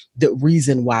about the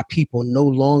reason why people no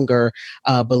longer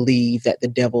believe that the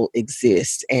devil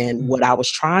exists. And what I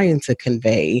was trying to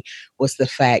convey was the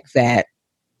fact that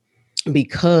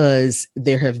because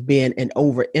there have been an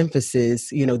overemphasis,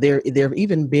 there have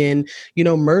even been,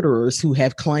 murderers who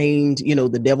have claimed,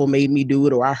 the devil made me do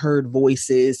it, or I heard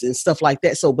voices and stuff like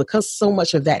that. So because so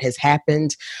much of that has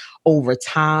happened over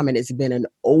time, and it's been an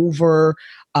over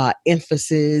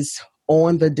emphasis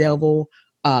on the devil,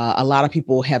 a lot of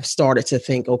people have started to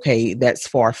think, okay, that's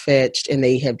far-fetched, and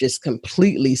they have just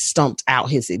completely stumped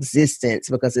out his existence,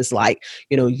 because it's like,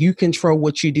 you control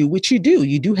what you do, which you do.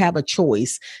 You do have a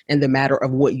choice in the matter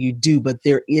of what you do, but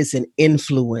there is an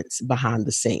influence behind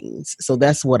the scenes. So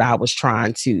that's what I was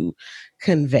trying to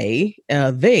convey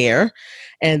there.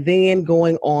 And then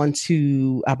going on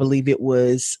to, I believe it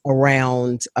was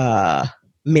around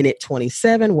minute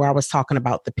 27, where I was talking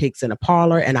about the pigs in a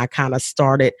parlor, and I kind of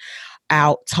started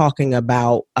out talking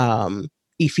about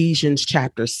Ephesians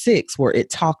chapter 6, where it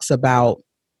talks about,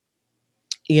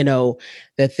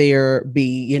 that there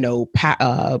be,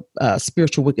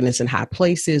 spiritual wickedness in high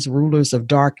places, rulers of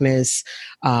darkness,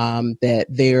 that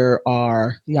there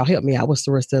are, y'all help me out. What's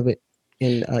the rest of it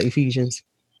in Ephesians?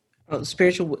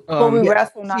 Spiritual. But we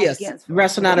wrestle not against.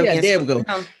 Wrestle not against. There we go.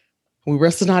 We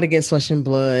wrestle not against flesh and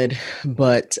blood,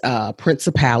 but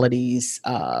principalities,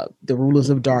 the rulers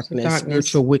of darkness,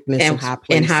 spiritual wickedness in high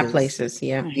places. In high places,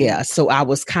 yeah. Yeah. So I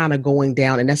was kind of going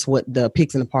down, and that's what the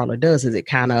Pigs in the Parlor does, is it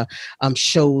kind of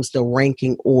shows the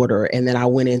ranking order. And then I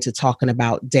went into talking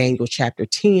about Daniel chapter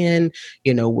 10,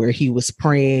 where he was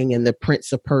praying, and the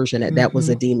prince of Persia, that was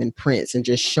a demon prince, and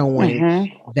just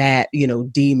showing that,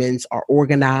 demons are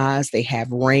organized, they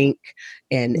have rank,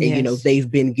 and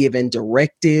they've been given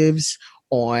directives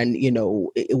on,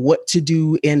 what to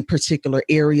do in particular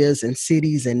areas and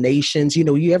cities and nations.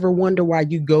 You ever wonder why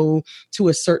you go to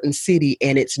a certain city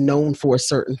and it's known for a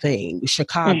certain thing?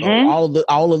 Chicago,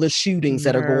 all of the shootings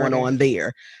that are going on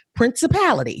there,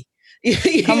 principality.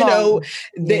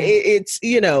 It's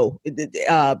New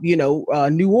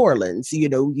Orleans.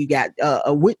 You got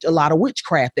a lot of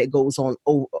witchcraft that goes on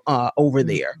over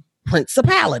there.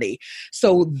 Principality.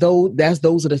 So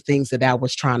those are the things that I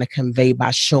was trying to convey by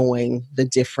showing the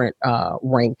different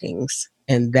rankings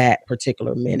in that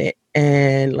particular minute.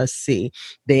 And let's see.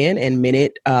 Then in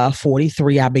minute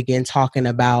 43, I began talking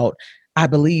about, I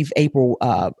believe April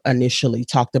initially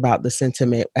talked about the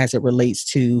sentiment as it relates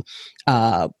to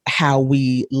how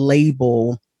we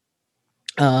label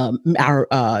our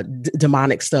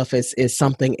demonic stuff is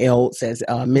something else, as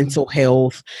mental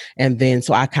health. And then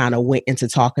so I kind of went into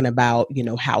talking about,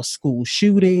 how school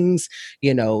shootings,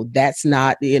 that's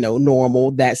not,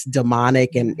 normal, that's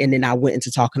demonic. And then I went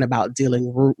into talking about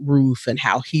Dylann Roof, and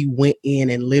how he went in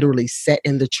and literally sat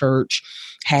in the church,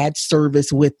 had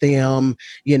service with them,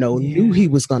 knew he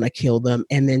was going to kill them,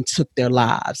 and then took their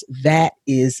lives. That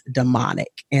is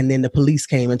demonic. And then the police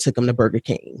came and took him to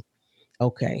BurgerKing.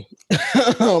 Okay.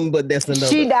 But that's another.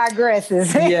 She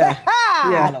digresses. Yeah.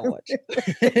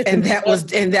 And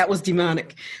that was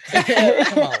demonic.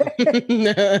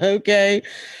 Okay.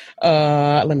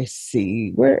 Let me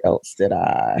see. Where else did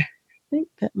I think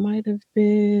that might have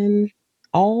been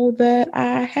all that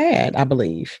I had, I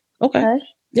believe. Okay.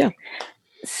 Yeah.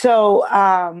 So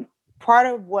part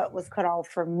of what was cut off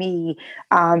for me,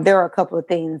 there are a couple of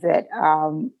things that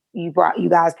you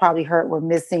guys probably heard were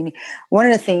missing. One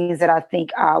of the things that I think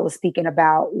I was speaking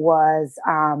about was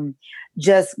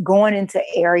just going into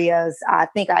areas. I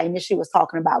think I initially was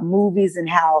talking about movies and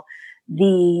how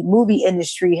the movie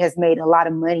industry has made a lot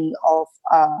of money off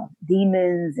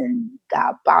demons and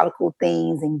diabolical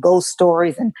things and ghost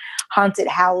stories and haunted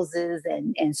houses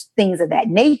and things of that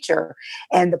nature.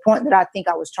 And the point that I think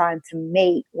I was trying to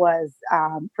make was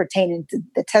pertaining to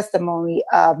the testimony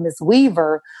of Ms.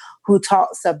 Weaver, who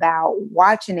talks about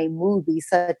watching a movie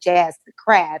such as The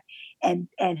Craft and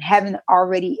having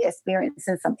already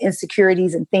experiencing some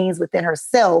insecurities and things within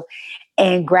herself,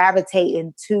 and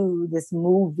gravitating to this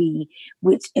movie,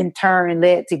 which in turn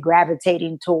led to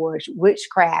gravitating towards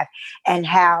witchcraft, and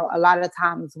how a lot of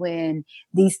times when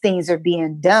these things are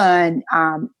being done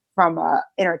from an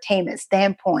entertainment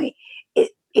standpoint,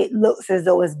 it looks as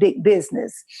though it's big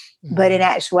business. Mm-hmm. But in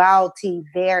actuality,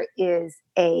 there is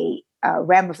a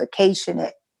ramification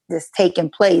that's taking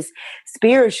place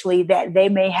spiritually that they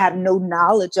may have no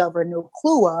knowledge of or no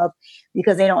clue of,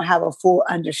 because they don't have a full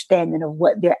understanding of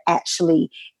what they're actually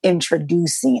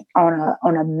introducing on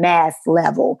a mass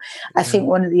level. Mm-hmm. I think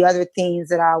one of the other things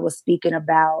that I was speaking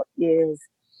about is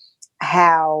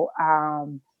how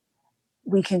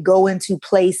we can go into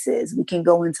places, we can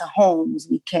go into homes,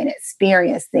 we can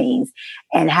experience things,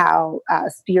 and how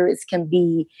spirits can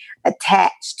be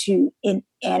attached to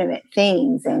inanimate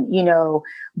things, and,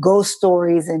 ghost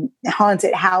stories and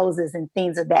haunted houses and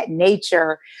things of that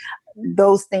nature.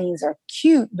 those things are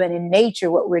cute, but in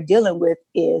nature, what we're dealing with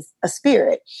is a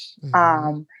spirit,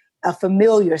 a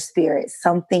familiar spirit,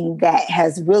 something that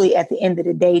has really, at the end of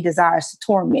the day, desires to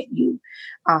torment you.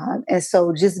 And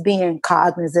so just being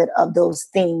cognizant of those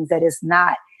things, that it's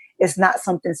not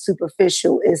something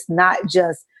superficial. It's not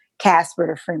just Casper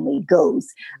the Friendly Ghost.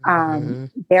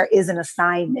 There is an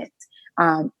assignment.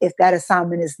 If that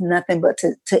assignment is nothing but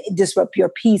to disrupt your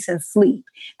peace and sleep,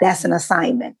 that's an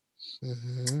assignment.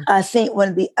 I think one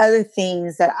of the other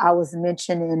things that I was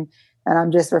mentioning, and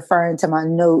I'm just referring to my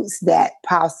notes, that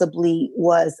possibly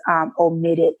was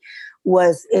omitted,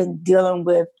 was in dealing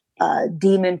with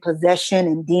demon possession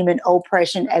and demon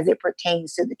oppression as it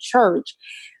pertains to the church.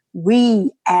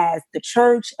 We as the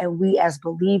church and we as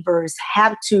believers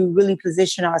have to really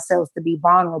position ourselves to be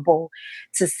vulnerable,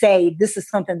 to say, this is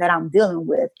something that I'm dealing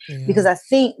with. Because I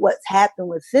think what's happened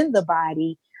within the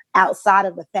body, outside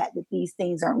of the fact that these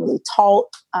things aren't really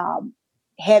taught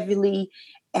heavily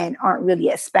and aren't really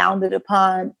expounded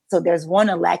upon. So there's one,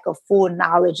 a lack of full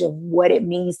knowledge of what it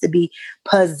means to be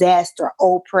possessed or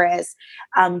oppressed.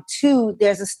 Two,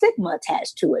 there's a stigma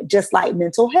attached to it, just like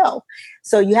mental health.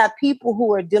 So you have people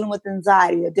who are dealing with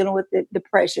anxiety, they're dealing with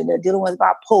depression, they're dealing with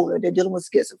bipolar, they're dealing with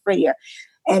schizophrenia.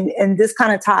 And this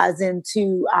kind of ties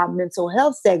into our mental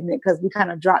health segment, because we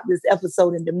kind of dropped this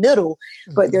episode in the middle,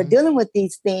 but they're dealing with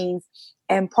these things.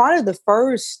 And part of the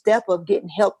first step of getting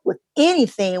help with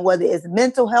anything, whether it's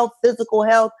mental health, physical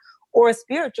health, or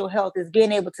spiritual health, is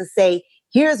being able to say,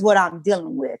 here's what I'm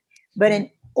dealing with. But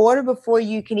in order, before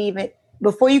you can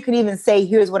even say,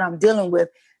 here's what I'm dealing with,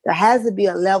 there has to be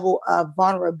a level of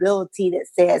vulnerability that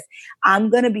says, I'm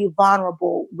going to be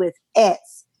vulnerable with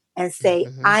X, and say,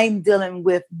 I'm dealing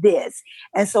with this.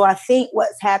 And so I think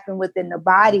what's happened within the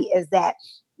body is that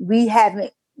we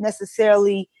haven't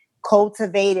necessarily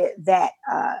cultivated that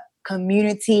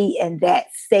community and that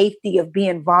safety of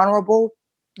being vulnerable.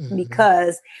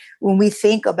 Because when we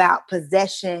think about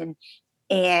possession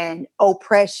and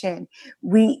oppression,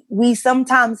 we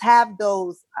sometimes have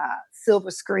those silver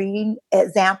screen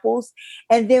examples.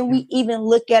 And then we even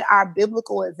look at our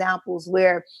biblical examples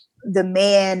where the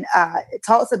man, it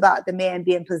talks about the man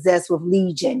being possessed with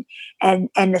legion and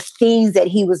the things that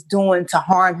he was doing to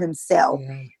harm himself.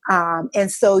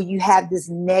 And so you have this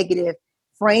negative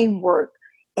framework.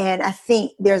 And I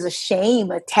think there's a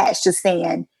shame attached to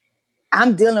saying,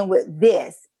 I'm dealing with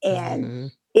this.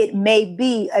 And it may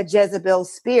be a Jezebel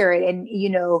spirit, and,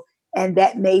 and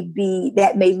that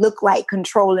may look like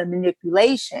control and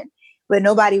manipulation, but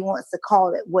nobody wants to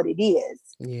call it what it is.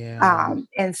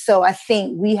 And so I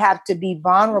think we have to be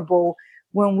vulnerable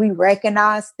when we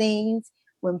recognize things,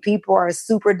 when people are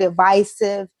super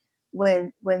divisive,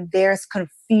 when there's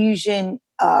confusion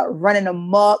running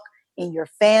amok in your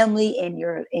family, in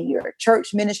your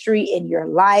church ministry, in your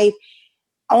life,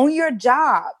 on your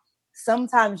job.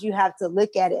 Sometimes you have to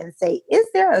look at it and say, is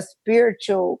there a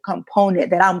spiritual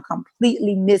component that I'm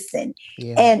completely missing?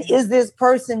 And is this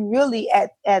person really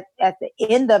at the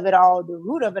end of it all, the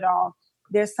root of it all,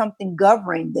 there's something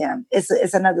governing them?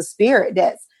 It's another spirit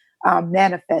that's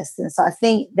manifesting. So I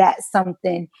think that's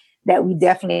something that we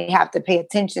definitely have to pay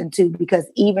attention to, because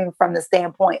even from the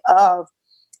standpoint of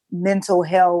mental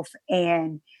health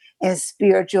and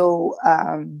spiritual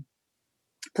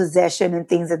possession and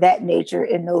things of that nature,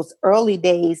 in those early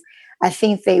days, I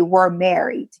think they were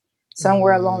married.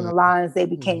 Somewhere along the lines, they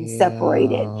became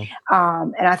separated.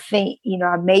 And I think,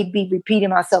 I may be repeating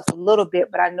myself a little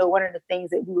bit, but I know one of the things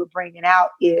that we were bringing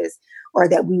out is, or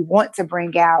that we want to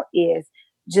bring out is,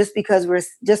 just because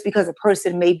a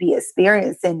person may be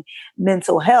experiencing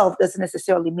mental health doesn't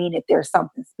necessarily mean that there's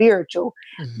something spiritual,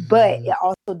 but it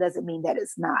also doesn't mean that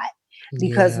it's not.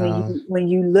 Because when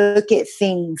you look at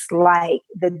things like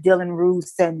the Dylan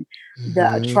Roos and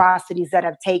the atrocities that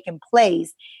have taken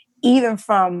place, even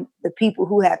from the people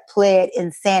who have pled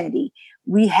insanity,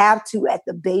 we have to, at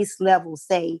the base level,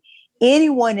 say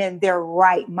anyone in their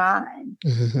right mind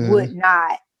would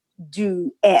not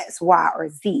do X, Y, or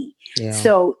Z.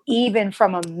 So even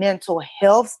from a mental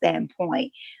health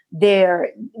standpoint,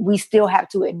 we still have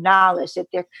to acknowledge that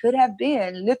there could have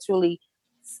been literally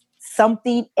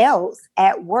something else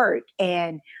at work.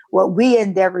 And what we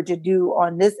endeavor to do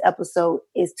on this episode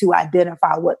is to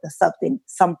identify what the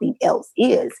something else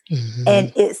is.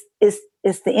 And it's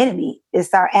the enemy.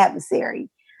 It's our adversary,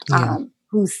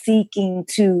 who's seeking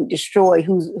to destroy,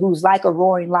 who's like a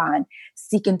roaring lion,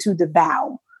 seeking to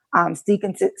devour,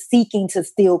 seeking to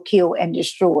steal, kill, and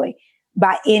destroy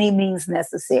by any means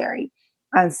necessary.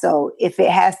 And so if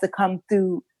it has to come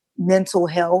through mental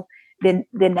health, then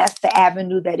that's the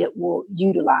avenue that it will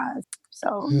utilize.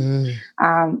 So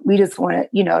we just wanted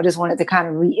to kind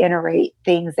of reiterate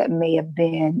things that may have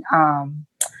been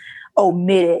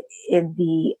omitted in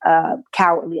the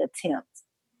cowardly attempt.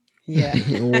 Yeah.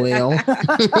 Well,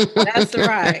 that's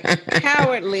right.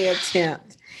 Cowardly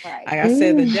attempt. Right. Like I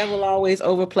said, the devil always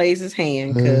overplays his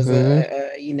hand because,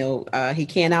 he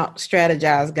can't out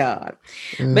strategize God.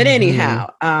 But anyhow,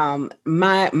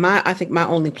 I think my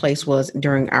only place was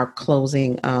during our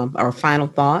closing, our final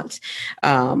thoughts.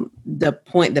 The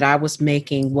point that I was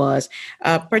making was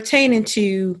pertaining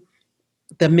to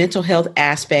the mental health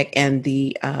aspect and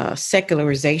the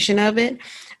secularization of it,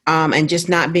 and just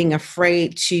not being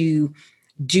afraid to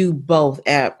do both,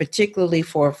 particularly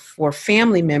for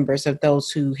family members of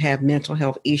those who have mental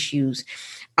health issues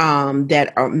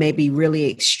that are maybe really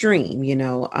extreme,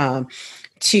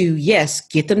 to, yes,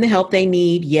 get them the help they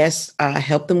need. Yes,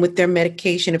 help them with their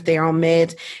medication if they're on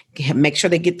meds, make sure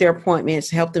they get their appointments,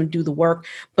 help them do the work,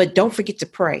 but don't forget to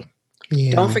pray.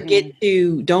 Yeah. Don't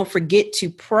forget to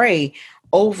pray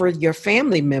over your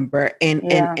family member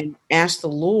and ask the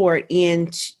Lord in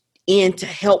to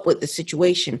help with the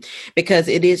situation, because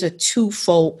it is a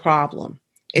twofold problem.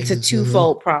 It's a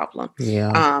twofold problem.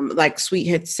 Yeah. Like Sweet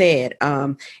had said,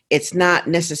 it's not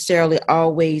necessarily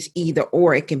always either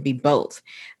or, it can be both.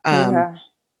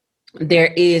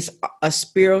 There is a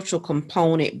spiritual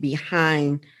component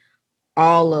behind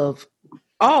all of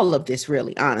this,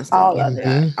 really, honestly. All of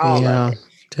it.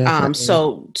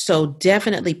 So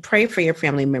definitely pray for your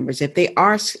family members. If they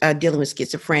are dealing with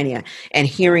schizophrenia and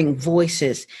hearing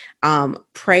voices,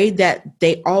 pray that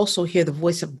they also hear the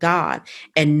voice of God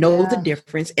and know the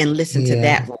difference and listen to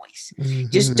that voice.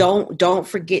 Just don't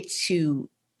forget to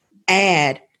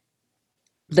add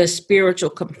the spiritual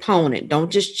component. Don't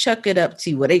just chuck it up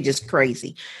to, well, they just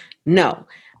crazy. No,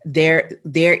 there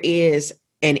is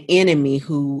an enemy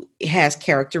who has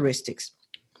characteristics.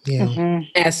 Yeah.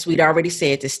 As Sweet already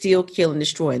said, to steal, kill, and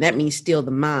destroy. That means steal the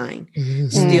mind,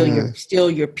 steal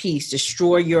your peace,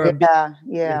 destroy your ability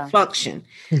to function.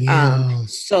 Yeah.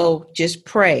 So just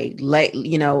pray.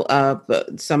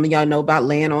 Some of y'all know about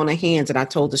laying on of hands, and I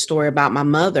told the story about my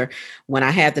mother when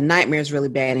I had the nightmares really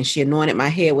bad, and she anointed my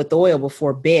head with oil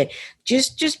before bed.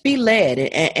 Just be led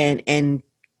and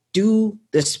do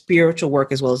the spiritual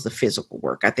work as well as the physical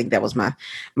work. I think that was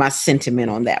my sentiment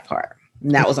on that part.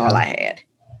 And that was all I had.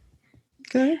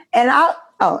 Okay. And I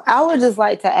would just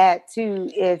like to add too,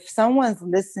 if someone's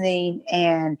listening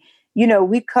and,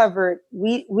 we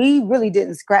really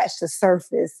didn't scratch the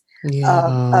surface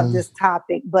of this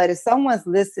topic, but if someone's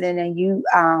listening and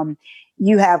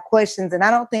you have questions, and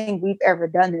I don't think we've ever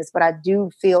done this, but I do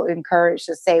feel encouraged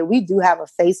to say we do have a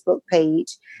Facebook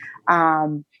page,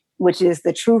 which is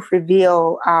the Truth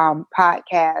Reveal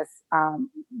podcast,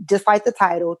 just like the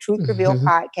title, Truth Reveal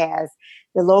podcast.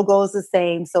 The logo is the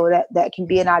same, so that can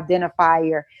be an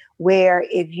identifier where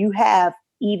if you have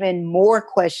even more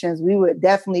questions, we would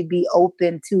definitely be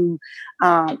open to,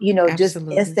 just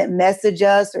instant message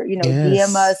us or,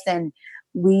 DM us, and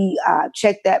we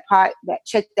check that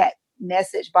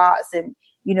message box, and,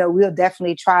 we'll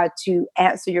definitely try to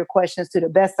answer your questions to the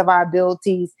best of our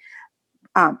abilities.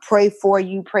 Pray for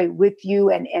you, pray with you,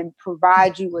 and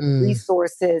provide you with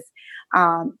resources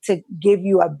to give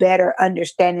you a better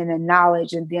understanding and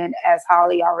knowledge. And then, as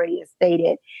Holly already has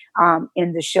stated,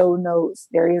 in the show notes,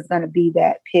 there is going to be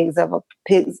that Pigs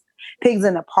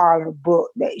in a Parlor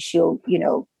book that she'll,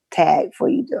 tag for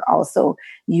you to also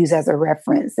use as a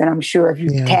reference. And I'm sure if you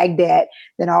tag that,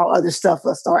 then all other stuff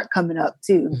will start coming up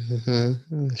too.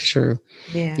 Sure.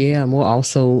 Yeah. And we'll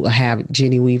also have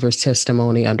Jenny Weaver's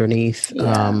testimony underneath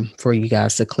for you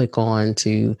guys to click on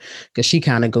because she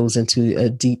kind of goes into a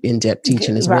deep, in-depth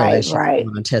teaching as well as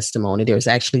on testimony. There's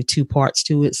actually 2 parts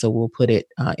to it. So we'll put it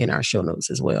in our show notes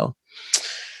as well.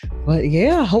 But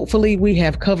hopefully we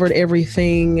have covered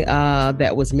everything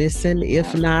that was missing.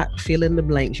 If not, fill in the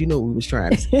blanks. You know what we was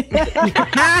trying to say.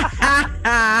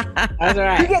 That's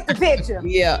right. You get the picture.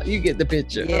 Yeah, you get the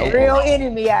picture. Yeah. Real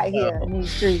enemy out here in these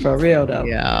streets. For real though.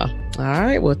 Yeah. All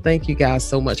right. Well, thank you guys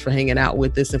so much for hanging out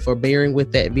with us and for bearing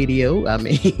with that video. I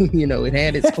mean, it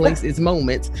had its place, its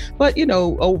moments, but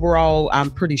overall,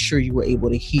 I'm pretty sure you were able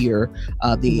to hear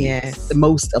the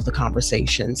most of the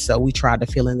conversation. So we tried to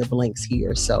fill in the blanks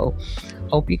here. So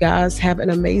hope you guys have an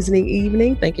amazing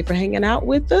evening. Thank you for hanging out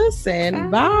with us, and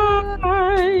bye.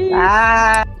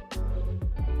 Bye.